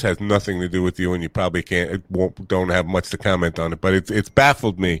know this has nothing to do with you, and you probably don't have much to comment on it, but it's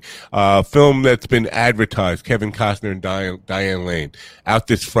baffled me. Film that's been advertised, Kevin Costner and Diane Lane, out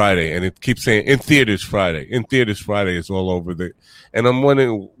this Friday, and it keeps saying in theaters Friday. In theaters Friday is all over and I'm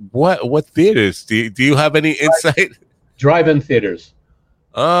wondering what theaters do you have any insight? Drive-in theaters.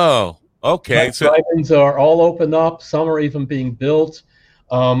 Oh, okay. So drive-ins are all open up. Some are even being built.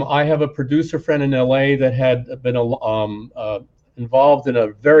 I have a producer friend in LA that had been involved in a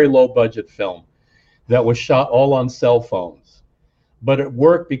very low budget film that was shot all on cell phones, but it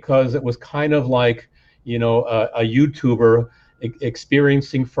worked because it was kind of like, a YouTuber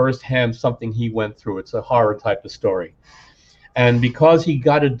experiencing firsthand something he went through. It's a horror type of story. And because he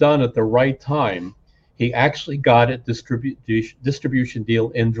got it done at the right time, he actually got a distribution deal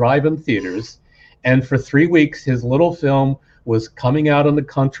in drive-in theaters. And for 3 weeks, his little film was coming out in the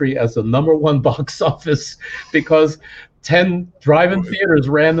country as the #1 box office because 10 drive-in theaters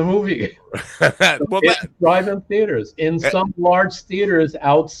ran the movie. Drive-in theaters in some large theaters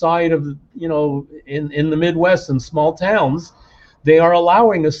outside of, in the Midwest and small towns, they are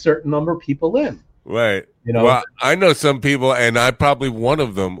allowing a certain number of people in. Right. Well, I know some people, and I'm probably one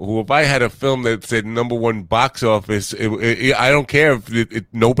of them, who if I had a film that said #1 box office, I don't care if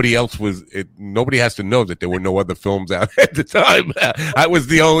nobody else was. Nobody has to know that there were no other films out at the time. I was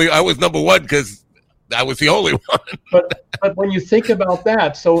 #1 because I was the only one. But when you think about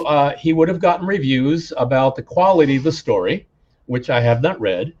that, so he would have gotten reviews about the quality of the story, which I have not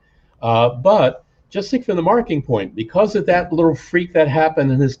read, but just think from the marketing point, because of that little freak that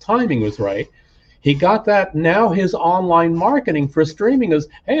happened and his timing was right. He got that. Now his online marketing for streaming is,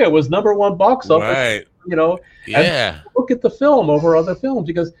 hey, it was #1 box office. Right. And look at the film over other films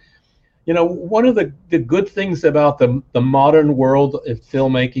because, one of the good things about the modern world of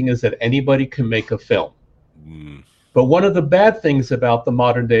filmmaking is that anybody can make a film. Mm. But one of the bad things about the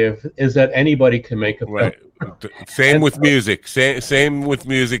modern day is that anybody can make a film. Right. Same with music. Same with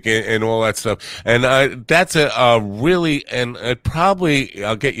music and all that stuff. And that's a really, and it probably,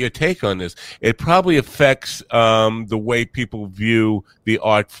 I'll get your take on this. It probably affects the way people view the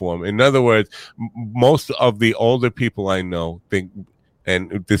art form. In other words, most of the older people I know think,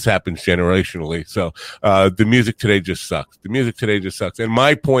 and this happens generationally. So, the music today just sucks. And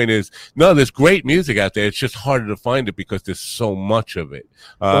my point is, no, there's great music out there. It's just harder to find it because there's so much of it.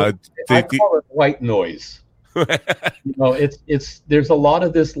 I call it white noise. There's a lot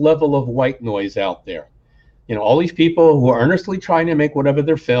of this level of white noise out there. All these people who are earnestly trying to make whatever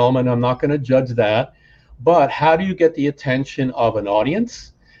their film, and I'm not going to judge that, but how do you get the attention of an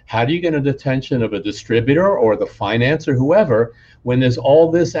audience? How do you get the attention of a distributor or the finance or whoever? When there's all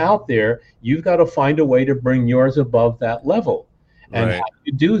this out there, you've got to find a way to bring yours above that level. And right. How do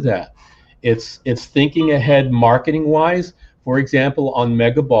you do that? It's thinking ahead marketing wise. For example, on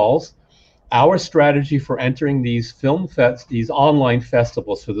Megaballs, our strategy for entering these these online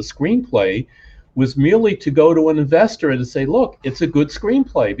festivals for the screenplay was merely to go to an investor and to say, look, it's a good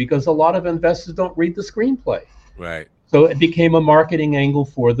screenplay, because a lot of investors don't read the screenplay. Right. So it became a marketing angle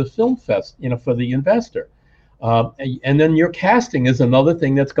for the film fest, for the investor. And then your casting is another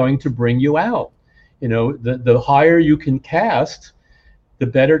thing that's going to bring you out. The higher you can cast, the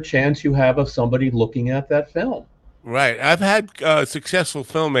better chance you have of somebody looking at that film. Right. I've had successful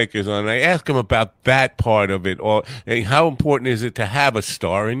filmmakers on, and I ask them about that part of it, or how important is it to have a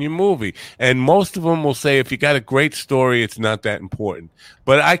star in your movie? And most of them will say, if you got a great story, it's not that important.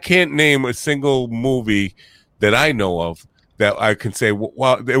 But I can't name a single movie that I know of that I can say,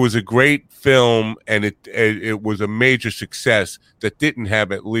 well, it was a great film and it was a major success that didn't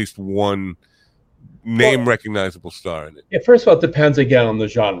have at least one recognizable star in it. Yeah, first of all, it depends again on the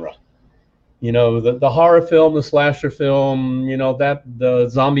genre. The horror film, the slasher film, the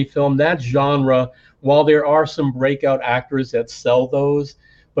zombie film, that genre, while there are some breakout actors that sell those,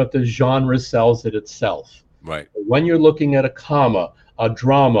 but the genre sells it itself. Right. When you're looking at a comma, a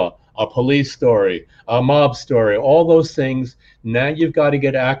drama, a police story, a mob story, all those things, now you've got to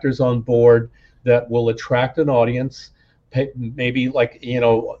get actors on board that will attract an audience. Maybe like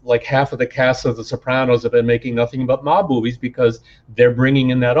half of the cast of The Sopranos have been making nothing but mob movies because they're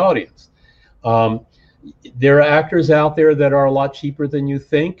bringing in that audience. There are actors out there that are a lot cheaper than you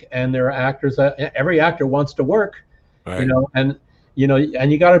think, and there are actors that every actor wants to work, right. And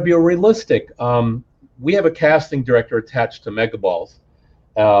you got to be realistic. We have a casting director attached to Megaballs.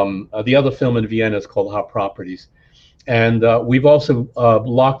 The other film in Vienna is called Hot Properties, and we've also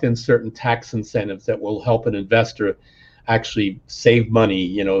locked in certain tax incentives that will help an investor actually save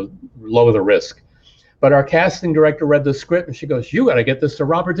money, lower the risk. But our casting director read the script and she goes, "You got to get this to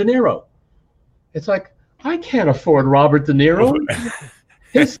Robert De Niro." It's like, I can't afford Robert De Niro.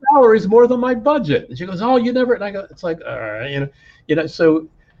 His salary is more than my budget. And she goes, "Oh, you never." And I go, "It's like, So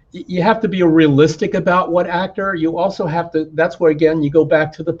you have to be realistic about what actor. You also have to. That's where again you go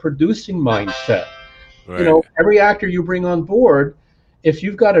back to the producing mindset. Right. Every actor you bring on board, if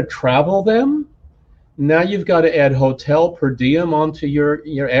you've got to travel them, now you've got to add hotel per diem onto your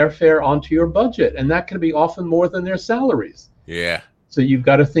airfare onto your budget, and that can be often more than their salaries. Yeah. So you've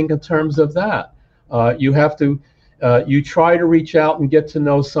got to think in terms of that. You have to. You try to reach out and get to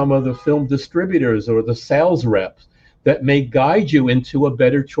know some of the film distributors or the sales reps that may guide you into a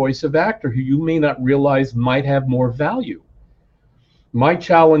better choice of actor who you may not realize might have more value. My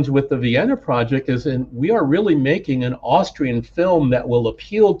challenge with the Vienna project is we are really making an Austrian film that will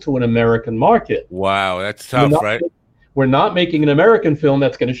appeal to an American market. Wow, that's tough, right? We're not making an American film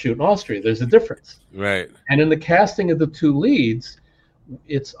that's going to shoot in Austria. There's a difference. Right. And in the casting of the two leads,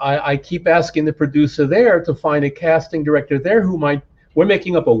 I keep asking the producer there to find a casting director there we're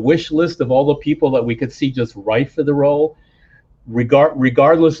making up a wish list of all the people that we could see just right for the role,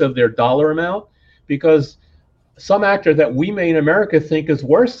 regardless of their dollar amount, because some actor that we may in America think is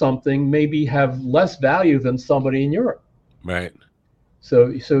worth something maybe have less value than somebody in Europe. Right.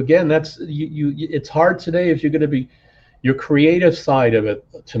 So again, that's it's hard today if you're going to be your creative side of it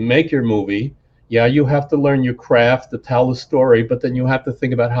to make your movie. Yeah, you have to learn your craft to tell the story, but then you have to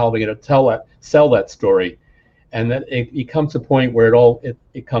think about how we're going to sell that story, and then it comes to a point where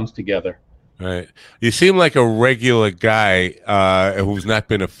it comes together. Right. You seem like a regular guy who's not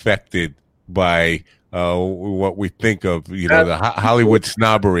been affected by what we think of, the Hollywood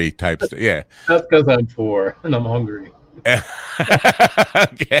snobbery type stuff. Yeah. That's because I'm poor and I'm hungry.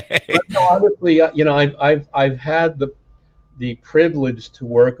 Okay. But no, honestly, I've had the privilege to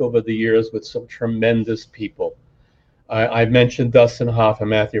work over the years with some tremendous people. I've mentioned Dustin Hoffman,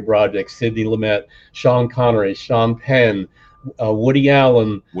 Matthew Broderick, Sidney Lumet, Sean Connery, Sean Penn, Woody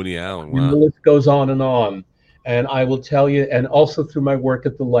Allen. Woody Allen, wow. The list goes on. And I will tell you, and also through my work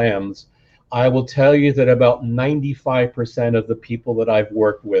at the Lambs, I will tell you that about 95% of the people that I've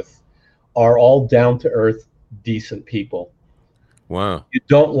worked with are all down-to-earth, decent people. Wow. You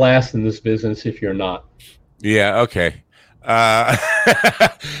don't last in this business if you're not. Yeah, okay.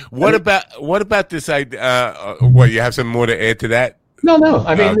 What about this idea? You have some more to add to that? No.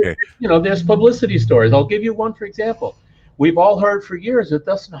 I mean, okay. There's publicity stories. I'll give you one, for example. We've all heard for years that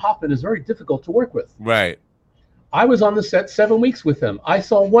Dustin Hoffman is very difficult to work with. Right. I was on the set 7 weeks with him. I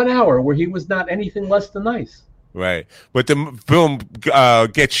saw 1 hour where he was not anything less than nice. Right. But the film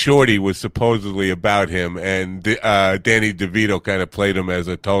Get Shorty was supposedly about him, and Danny DeVito kind of played him as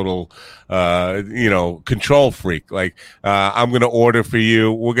a total, control freak. Like, I'm going to order for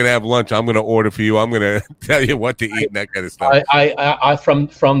you. We're going to have lunch. I'm going to order for you. I'm going to tell you what to eat and that kind of stuff. I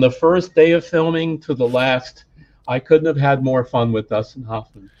from the first day of filming to the last, I couldn't have had more fun with Dustin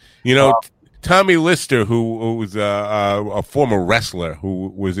Hoffman. Tommy Lister, who was a former wrestler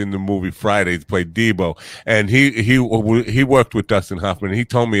who was in the movie Fridays, played Debo, and he worked with Dustin Hoffman. He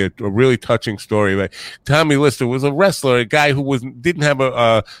told me a really touching story. Like, Tommy Lister was a wrestler, a guy who didn't have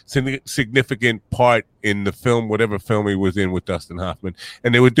a significant part in the film, whatever film he was in with Dustin Hoffman,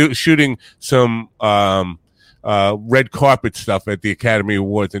 and they were shooting some red carpet stuff at the Academy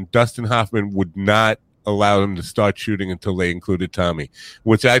Awards, and Dustin Hoffman would not allow them to start shooting until they included Tommy,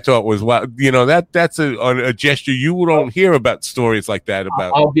 which I thought was, wow, that's a gesture. You don't hear about stories like that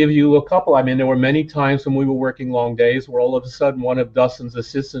about. I'll give you a couple. I mean, there were many times when we were working long days where all of a sudden one of Dustin's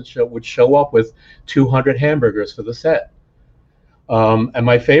assistants would show up with 200 hamburgers for the set. And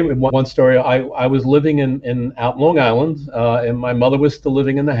my favorite one story, I was living in out Long Island, and my mother was still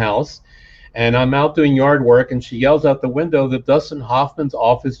living in the house. And I'm out doing yard work, and she yells out the window that Dustin Hoffman's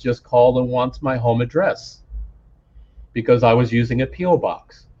office just called and wants my home address because I was using a P.O.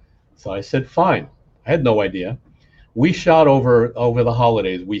 box. So I said, fine. I had no idea. We shot over the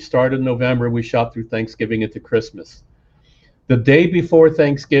holidays. We started in November. We shot through Thanksgiving into Christmas. The day before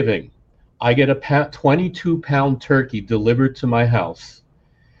Thanksgiving, I get a 22-pound turkey delivered to my house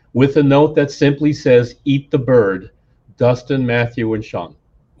with a note that simply says, "Eat the bird, Dustin, Matthew, and Sean."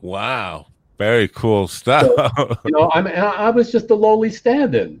 Wow. Very cool stuff. So, I was just a lowly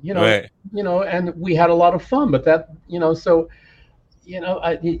stand-in, right. And we had a lot of fun. But that,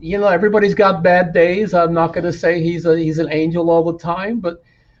 everybody's got bad days. I'm not going to say he's an angel all the time, but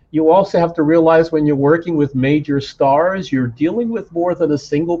you also have to realize when you're working with major stars, you're dealing with more than a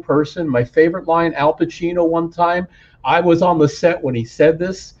single person. My favorite line, Al Pacino, one time, I was on the set when he said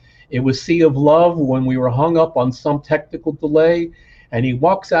this. It was Sea of Love when we were hung up on some technical delay. and he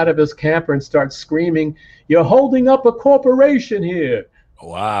walks out of his camper and starts screaming, "You're holding up a corporation here."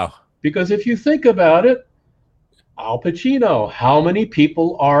 Wow. Because if you think about it, Al Pacino, how many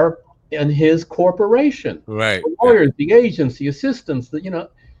people are in his corporation? Right. The lawyers, the agents, the assistants,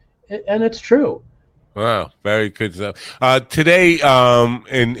 and it's true. Wow, very good stuff. Today,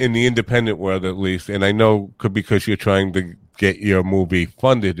 in the independent world at least, and I know because you're trying to get your movie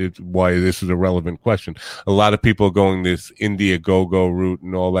funded, it's why this is a relevant question. A lot of people are going this Indiegogo route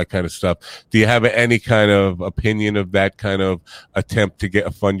and all that kind of stuff. Do you have any kind of opinion of that kind of attempt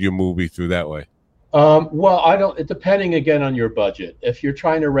to fund your movie through that way? Well, I don't. Depending again on your budget. If you're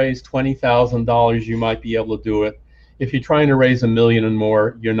trying to raise $20,000, you might be able to do it. If you're trying to raise $1 million and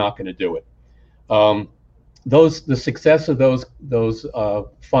more, you're not going to do it. The success of those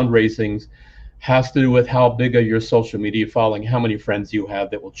fundraisings has to do with how big are your social media following, how many friends you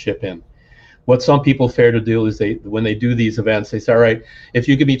have that will chip in. What some people fail to do is when they do these events, they say, all right, if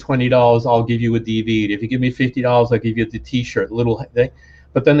you give me $20, I'll give you a DVD. If you give me $50, I'll give you the T-shirt.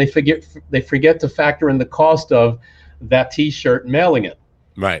 But then they forget to factor in the cost of that T-shirt and mailing it.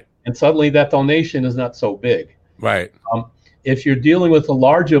 Right. And suddenly that donation is not so big. Right. If you're dealing with a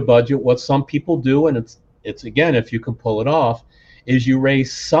larger budget, what some people do, and it's again, if you can pull it off, is you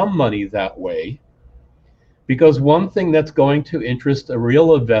raise some money that way. Because one thing that's going to interest a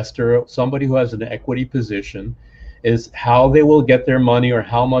real investor, somebody who has an equity position, is how they will get their money or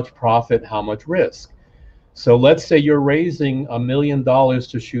how much profit, how much risk. So let's say you're raising $1 million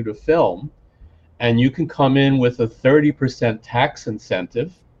to shoot a film, and you can come in with a 30% tax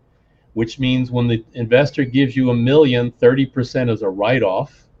incentive, which means when the investor gives you $1 million, 30% is a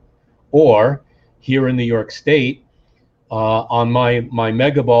write-off. Or here in New York State, on my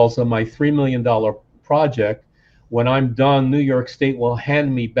megaballs on my $3 million project, when I'm done, New York State will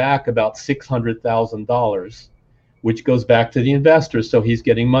hand me back about $600,000, which goes back to the investor, so he's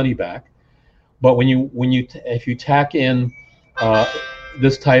getting money back. But if you tack in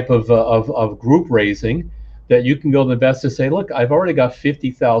this type of group raising, that you can go to the investor and say, look, I've already got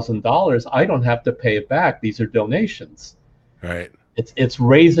 $50,000. I don't have to pay it back. These are donations. Right. It's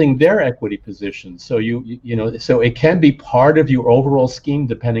raising their equity position. So so it can be part of your overall scheme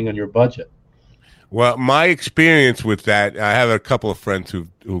depending on your budget. Well, my experience with that, I have a couple of friends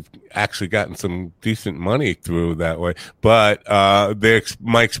who've actually gotten some decent money through that way. But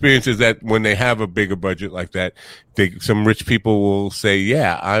my experience is that when they have a bigger budget like that, some rich people will say,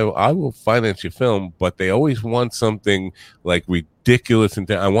 "Yeah, I will finance your film," but they always want something like ridiculous, and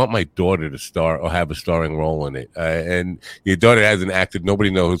I want my daughter to star or have a starring role in it. And your daughter hasn't acted;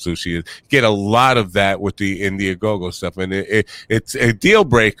 nobody knows who she is. Get a lot of that with the Indiegogo stuff, and it's a deal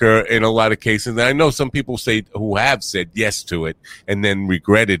breaker in a lot of cases. And I know some people who have said yes to it and then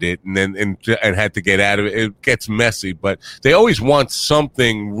regretted it, and then and had to get out of it. It gets messy, but they always want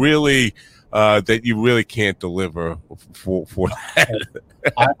something really that you really can't deliver for that.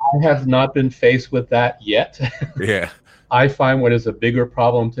 I have not been faced with that yet. Yeah. I find what is a bigger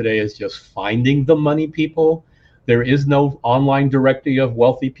problem today is just finding the money people. There is no online directory of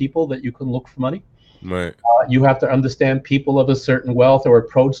wealthy people that you can look for money. Right. You have to understand people of a certain wealth are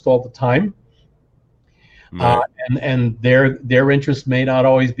approached all the time. Right. And their interest may not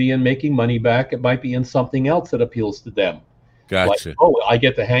always be in making money back. It might be in something else that appeals to them. Gotcha. Like, oh, I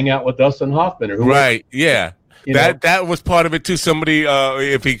get to hang out with Dustin Hoffman. Right. Yeah. That was part of it too. Somebody,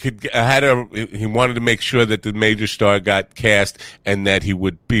 if he could, he wanted to make sure that the major star got cast and that he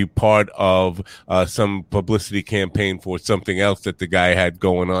would be part of some publicity campaign for something else that the guy had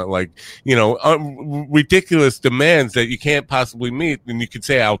going on, like ridiculous demands that you can't possibly meet. And you could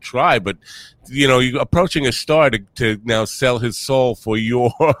say, "I'll try," but you're approaching a star to now sell his soul for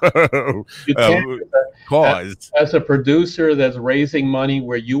your cause. As a producer that's raising money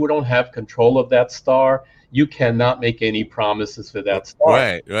where you don't have control of that star, you cannot make any promises for that star.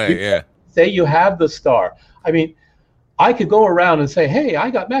 Right, yeah. Say you have the star. I mean, I could go around and say, "Hey, I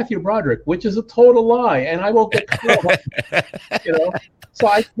got Matthew Broderick," which is a total lie, and I won't get caught. So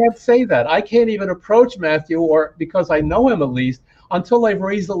I can't say that. I can't even approach Matthew, or because I know him at least, until I've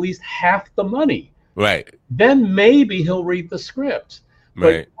raised at least half the money. Right. Then maybe he'll read the script. But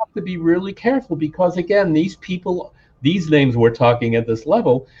right. You have to be really careful because, again, these people, these names we're talking at this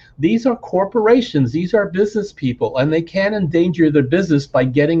level, these are corporations, these are business people, and they can endanger their business by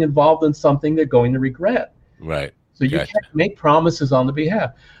getting involved in something they're going to regret. Right. So you can't make promises on the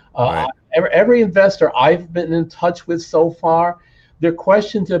behalf. Right. Every investor I've been in touch with so far, their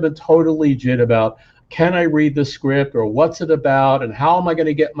questions have been totally legit about, can I read the script, or what's it about, and how am I going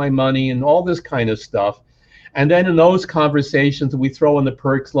to get my money, and all this kind of stuff. And then in those conversations, we throw in the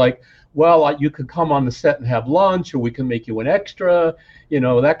perks like, well, you could come on the set and have lunch, or we can make you an extra,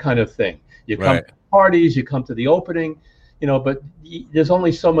 that kind of thing. You come Right. to parties, you come to the opening, but there's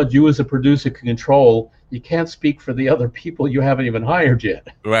only so much you as a producer can control. You can't speak for the other people you haven't even hired yet.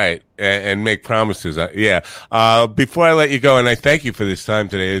 Right, and make promises. Yeah. Before I let you go, and I thank you for this time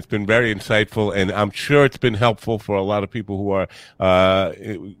today. It's been very insightful, and I'm sure it's been helpful for a lot of people who are,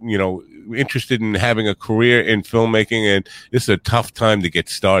 interested in having a career in filmmaking. And this is a tough time to get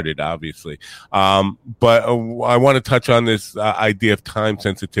started, obviously. But I want to touch on this idea of time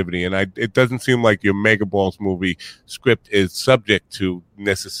sensitivity, and it doesn't seem like your Mega Balls movie script is subject to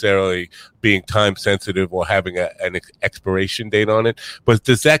necessarily being time sensitive or having an expiration date on it. But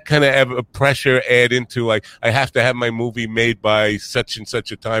does that kind of have a pressure add into, like, I have to have my movie made by such and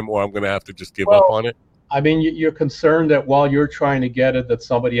such a time, or I'm going to have to just give up on it? I mean, you're concerned that while you're trying to get it, that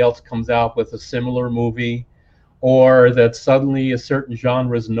somebody else comes out with a similar movie, or that suddenly a certain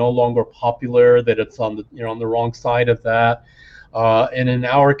genre is no longer popular, that it's on the wrong side of that. And in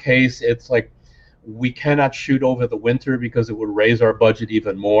our case, it's like we cannot shoot over the winter because it would raise our budget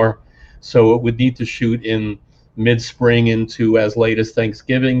even more. So it would need to shoot in mid-spring into as late as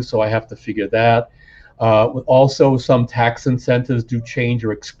Thanksgiving. So I have to figure that. Also, some tax incentives do change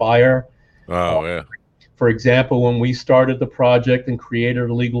or expire. Oh, yeah. For example, when we started the project and created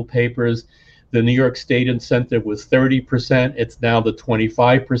the legal papers, the New York State incentive was 30%. It's now the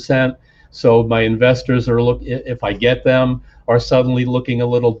 25%. So my investors if I get them, are suddenly looking a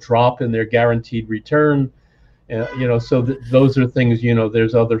little drop in their guaranteed return. So those are things,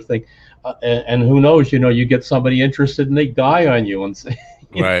 there's other things. And who knows, you get somebody interested and they die on you. And say,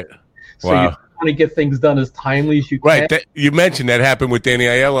 Right. So wow. you want to get things done as timely as you can. Right. You mentioned that happened with Danny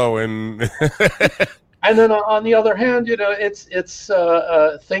Aiello, and and then on the other hand, it's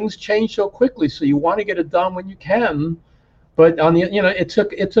things change so quickly, so you want to get it done when you can. But it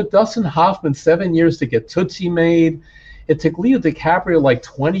took Dustin Hoffman 7 years to get Tootsie made. It took Leo DiCaprio like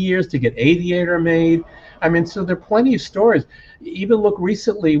 20 years to get Aviator made. I mean, so there are plenty of stories. Even look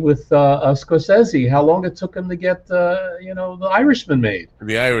recently with Scorsese, how long it took him to get The Irishman made.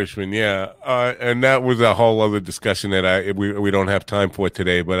 The Irishman, yeah, and that was a whole other discussion that we don't have time for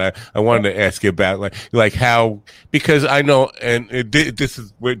today. But I wanted to ask you about like how, because I know, and this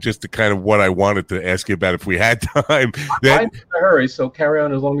is just the kind of what I wanted to ask you about if we had time. I'm in a hurry, so carry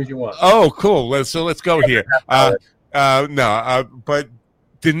on as long as you want. Oh, cool. Let's go here. But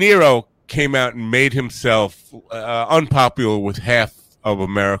De Niro came out and made himself unpopular with half of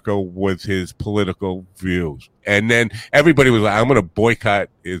America with his political views. And then everybody was like, I'm going to boycott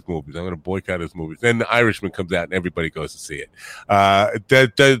his movies. Then The Irishman comes out and everybody goes to see it.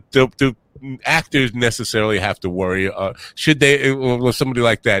 The actors necessarily have to worry. Should they, well, somebody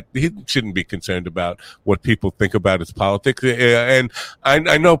like that, he shouldn't be concerned about what people think about his politics. And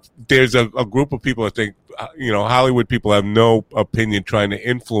I know there's a group of people that think, Hollywood people have no opinion trying to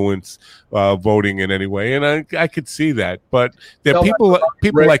influence voting in any way. And I could see that. But there are people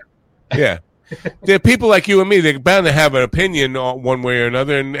like, yeah. There are people like you and me. They're bound to have an opinion one way or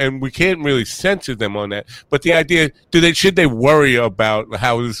another, and we can't really censor them on that. But the idea, should they worry about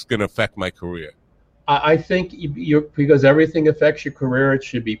how this is going to affect my career? I think because everything affects your career, it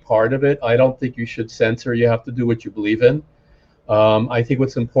should be part of it. I don't think you should censor. You have to do what you believe in. I think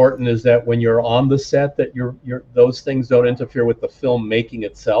what's important is that when you're on the set, that those things don't interfere with the film making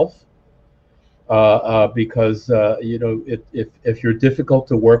itself. Because if you're difficult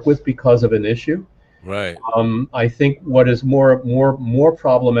to work with because of an issue, right? I think what is more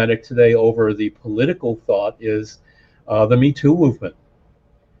problematic today over the political thought is the Me Too movement.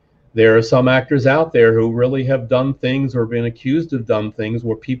 There are some actors out there who really have done things or been accused of done things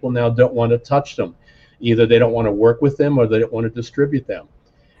where people now don't want to touch them. Either they don't want to work with them or they don't want to distribute them.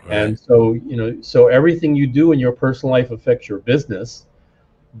 Right. And so everything you do in your personal life affects your business.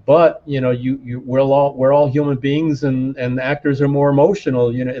 But we're all human beings, and actors are more emotional.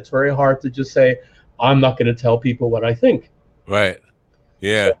 It's very hard to just say, I'm not going to tell people what I think. Right.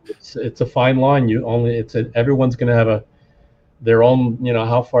 Yeah. So it's a fine line. Everyone's going to have their own.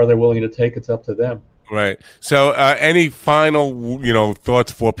 How far they're willing to take. It's up to them. Right. So, any final,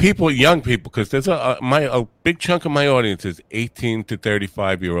 thoughts for people, young people, because there's a big chunk of my audience is 18 to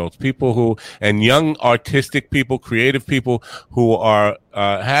 35-year-olds, people and young artistic people, creative people who are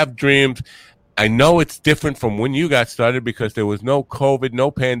have dreams. I know it's different from when you got started because there was no COVID,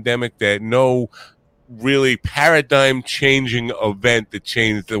 no pandemic, no really paradigm changing event that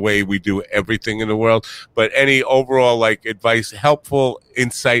changed the way we do everything in the world. But any overall advice, helpful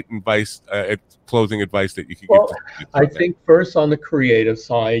insight, advice, closing advice that you can give to people? I think first on the creative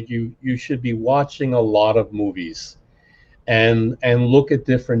side, you should be watching a lot of movies. and look at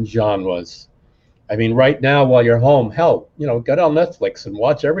different genres. I mean, right now while you're home, hell, get on Netflix and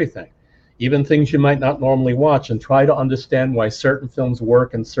watch everything, even things you might not normally watch, and try to understand why certain films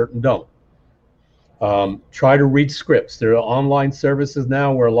work and certain don't. Try to read scripts. There are online services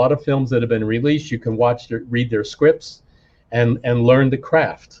now where a lot of films that have been released, you can read their scripts and learn the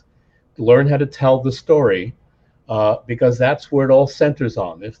craft, learn how to tell the story, because that's where it all centers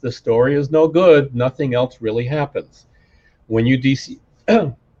on. If the story is no good, nothing else really happens. When you do see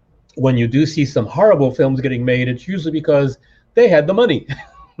some horrible films getting made, it's usually because they had the money.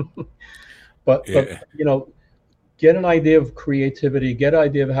 but get an idea of creativity, get an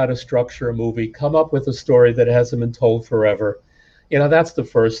idea of how to structure a movie, come up with a story that hasn't been told forever. That's the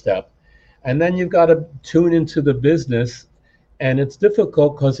first step. And then you've got to tune into the business, and it's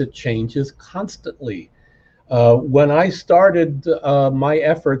difficult because it changes constantly. When I started my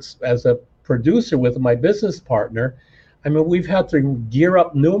efforts as a producer with my business partner, I mean, we've had to gear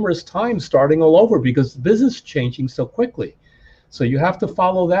up numerous times starting all over because the business is changing so quickly. So you have to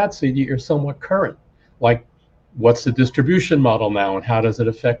follow that so that you're somewhat current. Like, what's the distribution model now, and how does it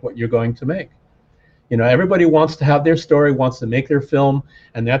affect what you're going to make? Everybody wants to have their story, wants to make their film,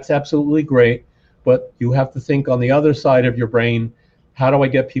 and that's absolutely great. But you have to think on the other side of your brain, how do I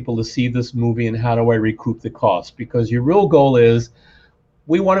get people to see this movie, and how do I recoup the cost? Because your real goal is,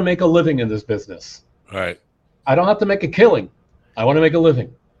 we want to make a living in this business. Right. I don't have to make a killing. I want to make a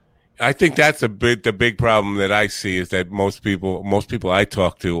living. I think that's the big problem that I see, is that most people I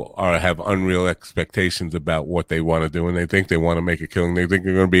talk to have unreal expectations about what they want to do, and they think they want to make a killing. They think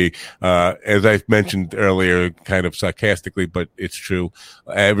they're going to be, as I mentioned earlier, kind of sarcastically, but it's true.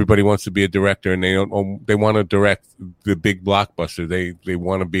 Everybody wants to be a director, and they want to direct the big blockbuster. They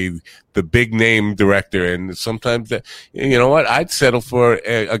want to be the big name director, and sometimes I'd settle for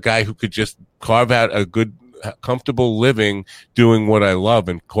a guy who could just carve out a good, comfortable living doing what I love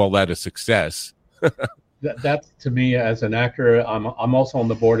and call that a success. That's to me, as an actor, I'm also on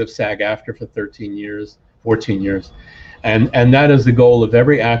the board of SAG-AFTRA for 14 years, and that is the goal of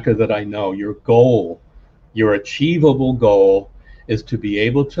every actor that I know. Your achievable goal is to be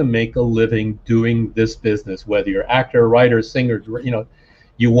able to make a living doing this business, whether you're actor, writer, singer.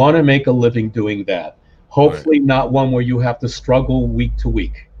 You want to make a living doing that. Hopefully, right. Not one where you have to struggle week to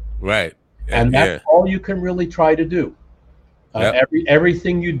week. Right. And that's all you can really try to do.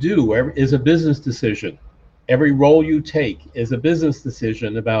 Everything you do is a business decision. Every role you take is a business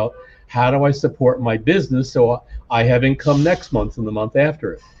decision about, how do I support my business so I have income next month and the month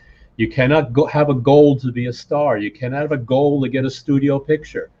after it. You cannot have a goal to be a star. You cannot have a goal to get a studio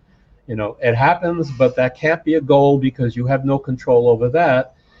picture. It happens, but that can't be a goal because you have no control over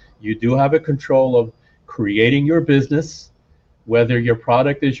that. You do have a control of creating your business, whether your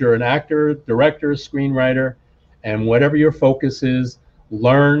product is you're an actor, director, screenwriter, and whatever your focus is,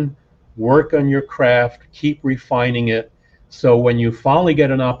 learn, work on your craft, keep refining it. So when you finally get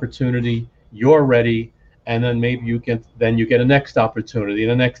an opportunity, you're ready, and then maybe you get a next opportunity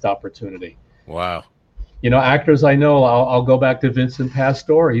and a next opportunity. Wow. Actors I know, I'll go back to Vincent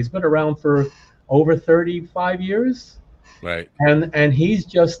Pastore. He's been around for over 35 years. Right. And he's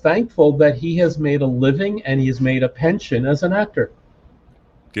just thankful that he has made a living and he's made a pension as an actor.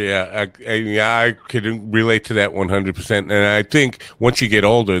 Yeah, I could relate to that 100%. And I think once you get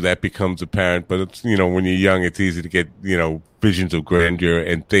older, that becomes apparent. But it's, when you're young, it's easy to get, visions of grandeur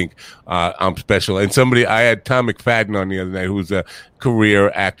and think, I'm special. And I had Tom McFadden on the other night, who's a career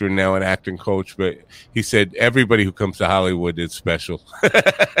actor now, an acting coach. But he said, everybody who comes to Hollywood is special.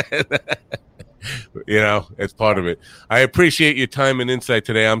 It's part of it. I appreciate your time and insight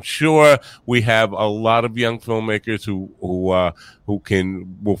today. I'm sure we have a lot of young filmmakers who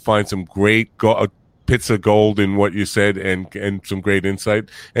will find some great pits of gold in what you said and some great insight,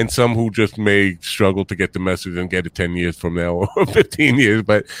 and some who just may struggle to get the message and get it 10 years from now or 15 years.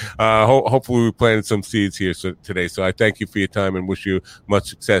 But hopefully we planted some seeds here today. So I thank you for your time and wish you much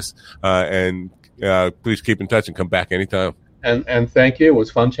success. And please keep in touch and come back anytime. And thank you. It was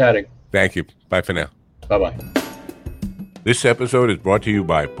fun chatting. Thank you. Bye for now. Bye-bye. This episode is brought to you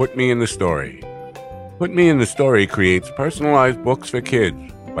by Put Me in the Story. Put Me in the Story creates personalized books for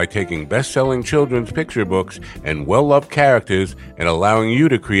kids by taking best-selling children's picture books and well-loved characters and allowing you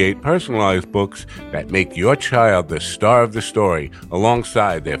to create personalized books that make your child the star of the story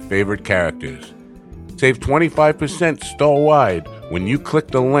alongside their favorite characters. Save 25% store-wide when you click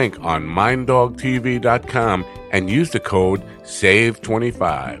the link on minddogtv.com and use the code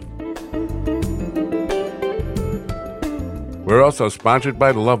SAVE25. We're also sponsored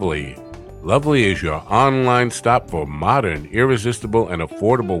by Lovely. Lovely is your online stop for modern, irresistible, and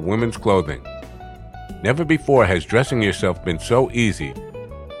affordable women's clothing. Never before has dressing yourself been so easy.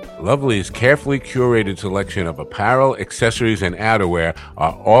 Lovely's carefully curated selection of apparel, accessories, and outerwear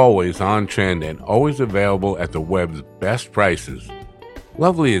are always on trend and always available at the web's best prices.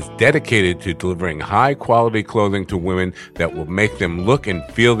 Lovely is dedicated to delivering high-quality clothing to women that will make them look and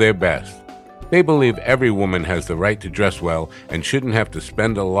feel their best. They believe every woman has the right to dress well and shouldn't have to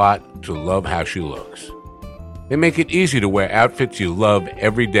spend a lot to love how she looks. They make it easy to wear outfits you love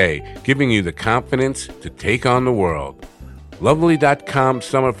every day, giving you the confidence to take on the world. Lovely.com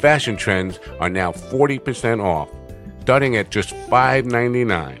summer fashion trends are now 40% off, starting at just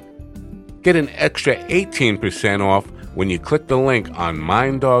 $5.99. Get an extra 18% off when you click the link on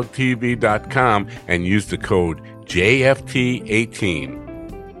minddogtv.com and use the code JFT18.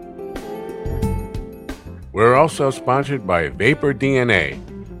 We're also sponsored by Vapor DNA.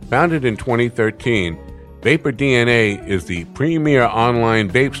 Founded in 2013, Vapor DNA is the premier online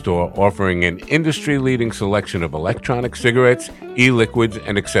vape store offering an industry-leading selection of electronic cigarettes, e-liquids,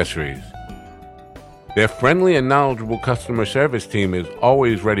 and accessories. Their friendly and knowledgeable customer service team is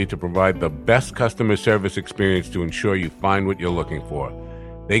always ready to provide the best customer service experience to ensure you find what you're looking for.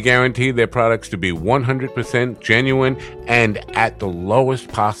 They guarantee their products to be 100% genuine and at the lowest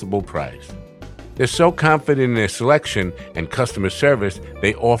possible price. They're so confident in their selection and customer service,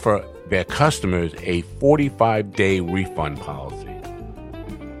 they offer their customers a 45-day refund policy.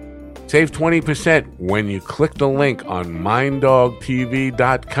 Save 20% when you click the link on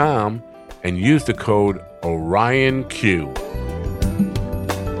minddogtv.com and use the code OrionQ.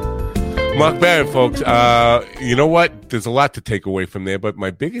 Mark Barron, folks, you know what? There's a lot to take away from there, but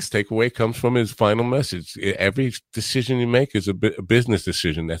my biggest takeaway comes from his final message. Every decision you make is a business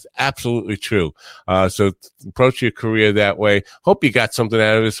decision. That's absolutely true. So approach your career that way. Hope you got something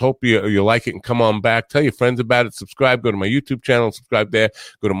out of this. Hope you like it and come on back. Tell your friends about it. Subscribe. Go to my YouTube channel and subscribe there.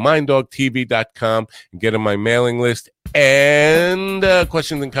 Go to minddogtv.com and get on my mailing list. And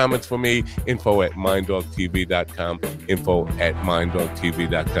questions and comments for me, info@minddogtv.com,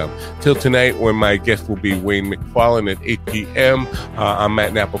 info@minddogtv.com. Till tonight, when my guest will be Wayne McFarlane at 8 p.m. I'm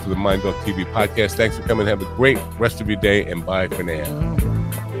Matt Napple for the Mind Dog TV podcast. Thanks for coming. Have a great rest of your day, and bye for now.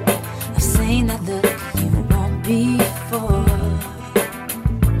 I've seen that look you want before.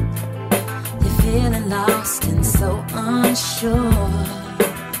 You're feeling lost and so unsure.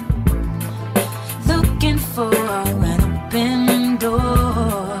 Looking for an open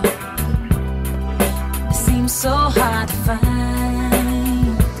door. It seems so hard to find.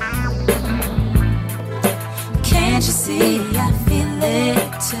 Can't you see I feel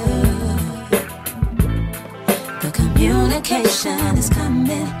it too? The communication is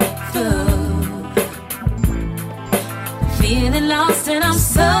coming through. I'm feeling lost and I'm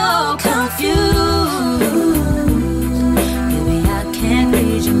so confused. Baby, I can't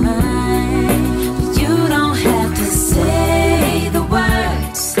read your mind. You don't have to say the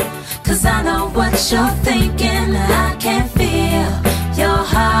words, 'cause I know what you're thinking. I can feel your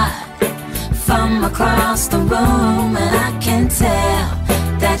heart from across the room, and I can tell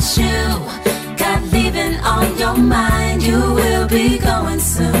that you got leaving on your mind. You will be going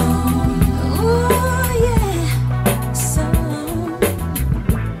soon. Ooh, yeah, soon.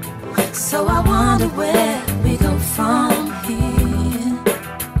 So I wonder where we go from here.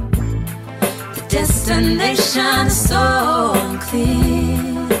 The destination is so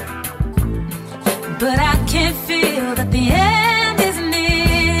unclear, but I can feel that the end is near.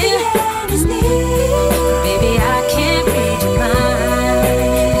 Baby, I can't read your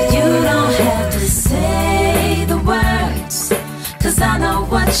mind. You don't have to say the words, 'cause I know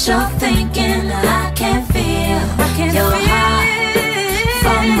what you're thinking. I can feel your heart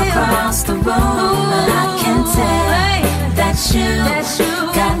from across the room, and I can tell that you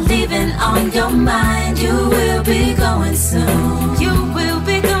got leaving on your mind. You will be going soon. You will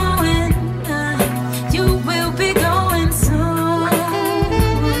be going. You will be going soon.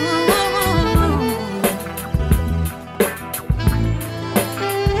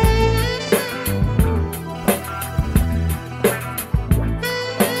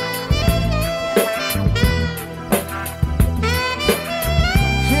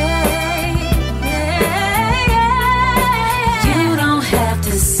 You don't have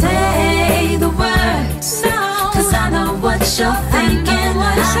to say the words, 'cause I know what you're thinking.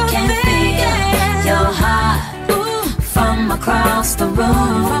 I can feel your heart from across the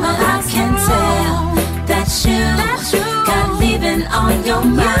room.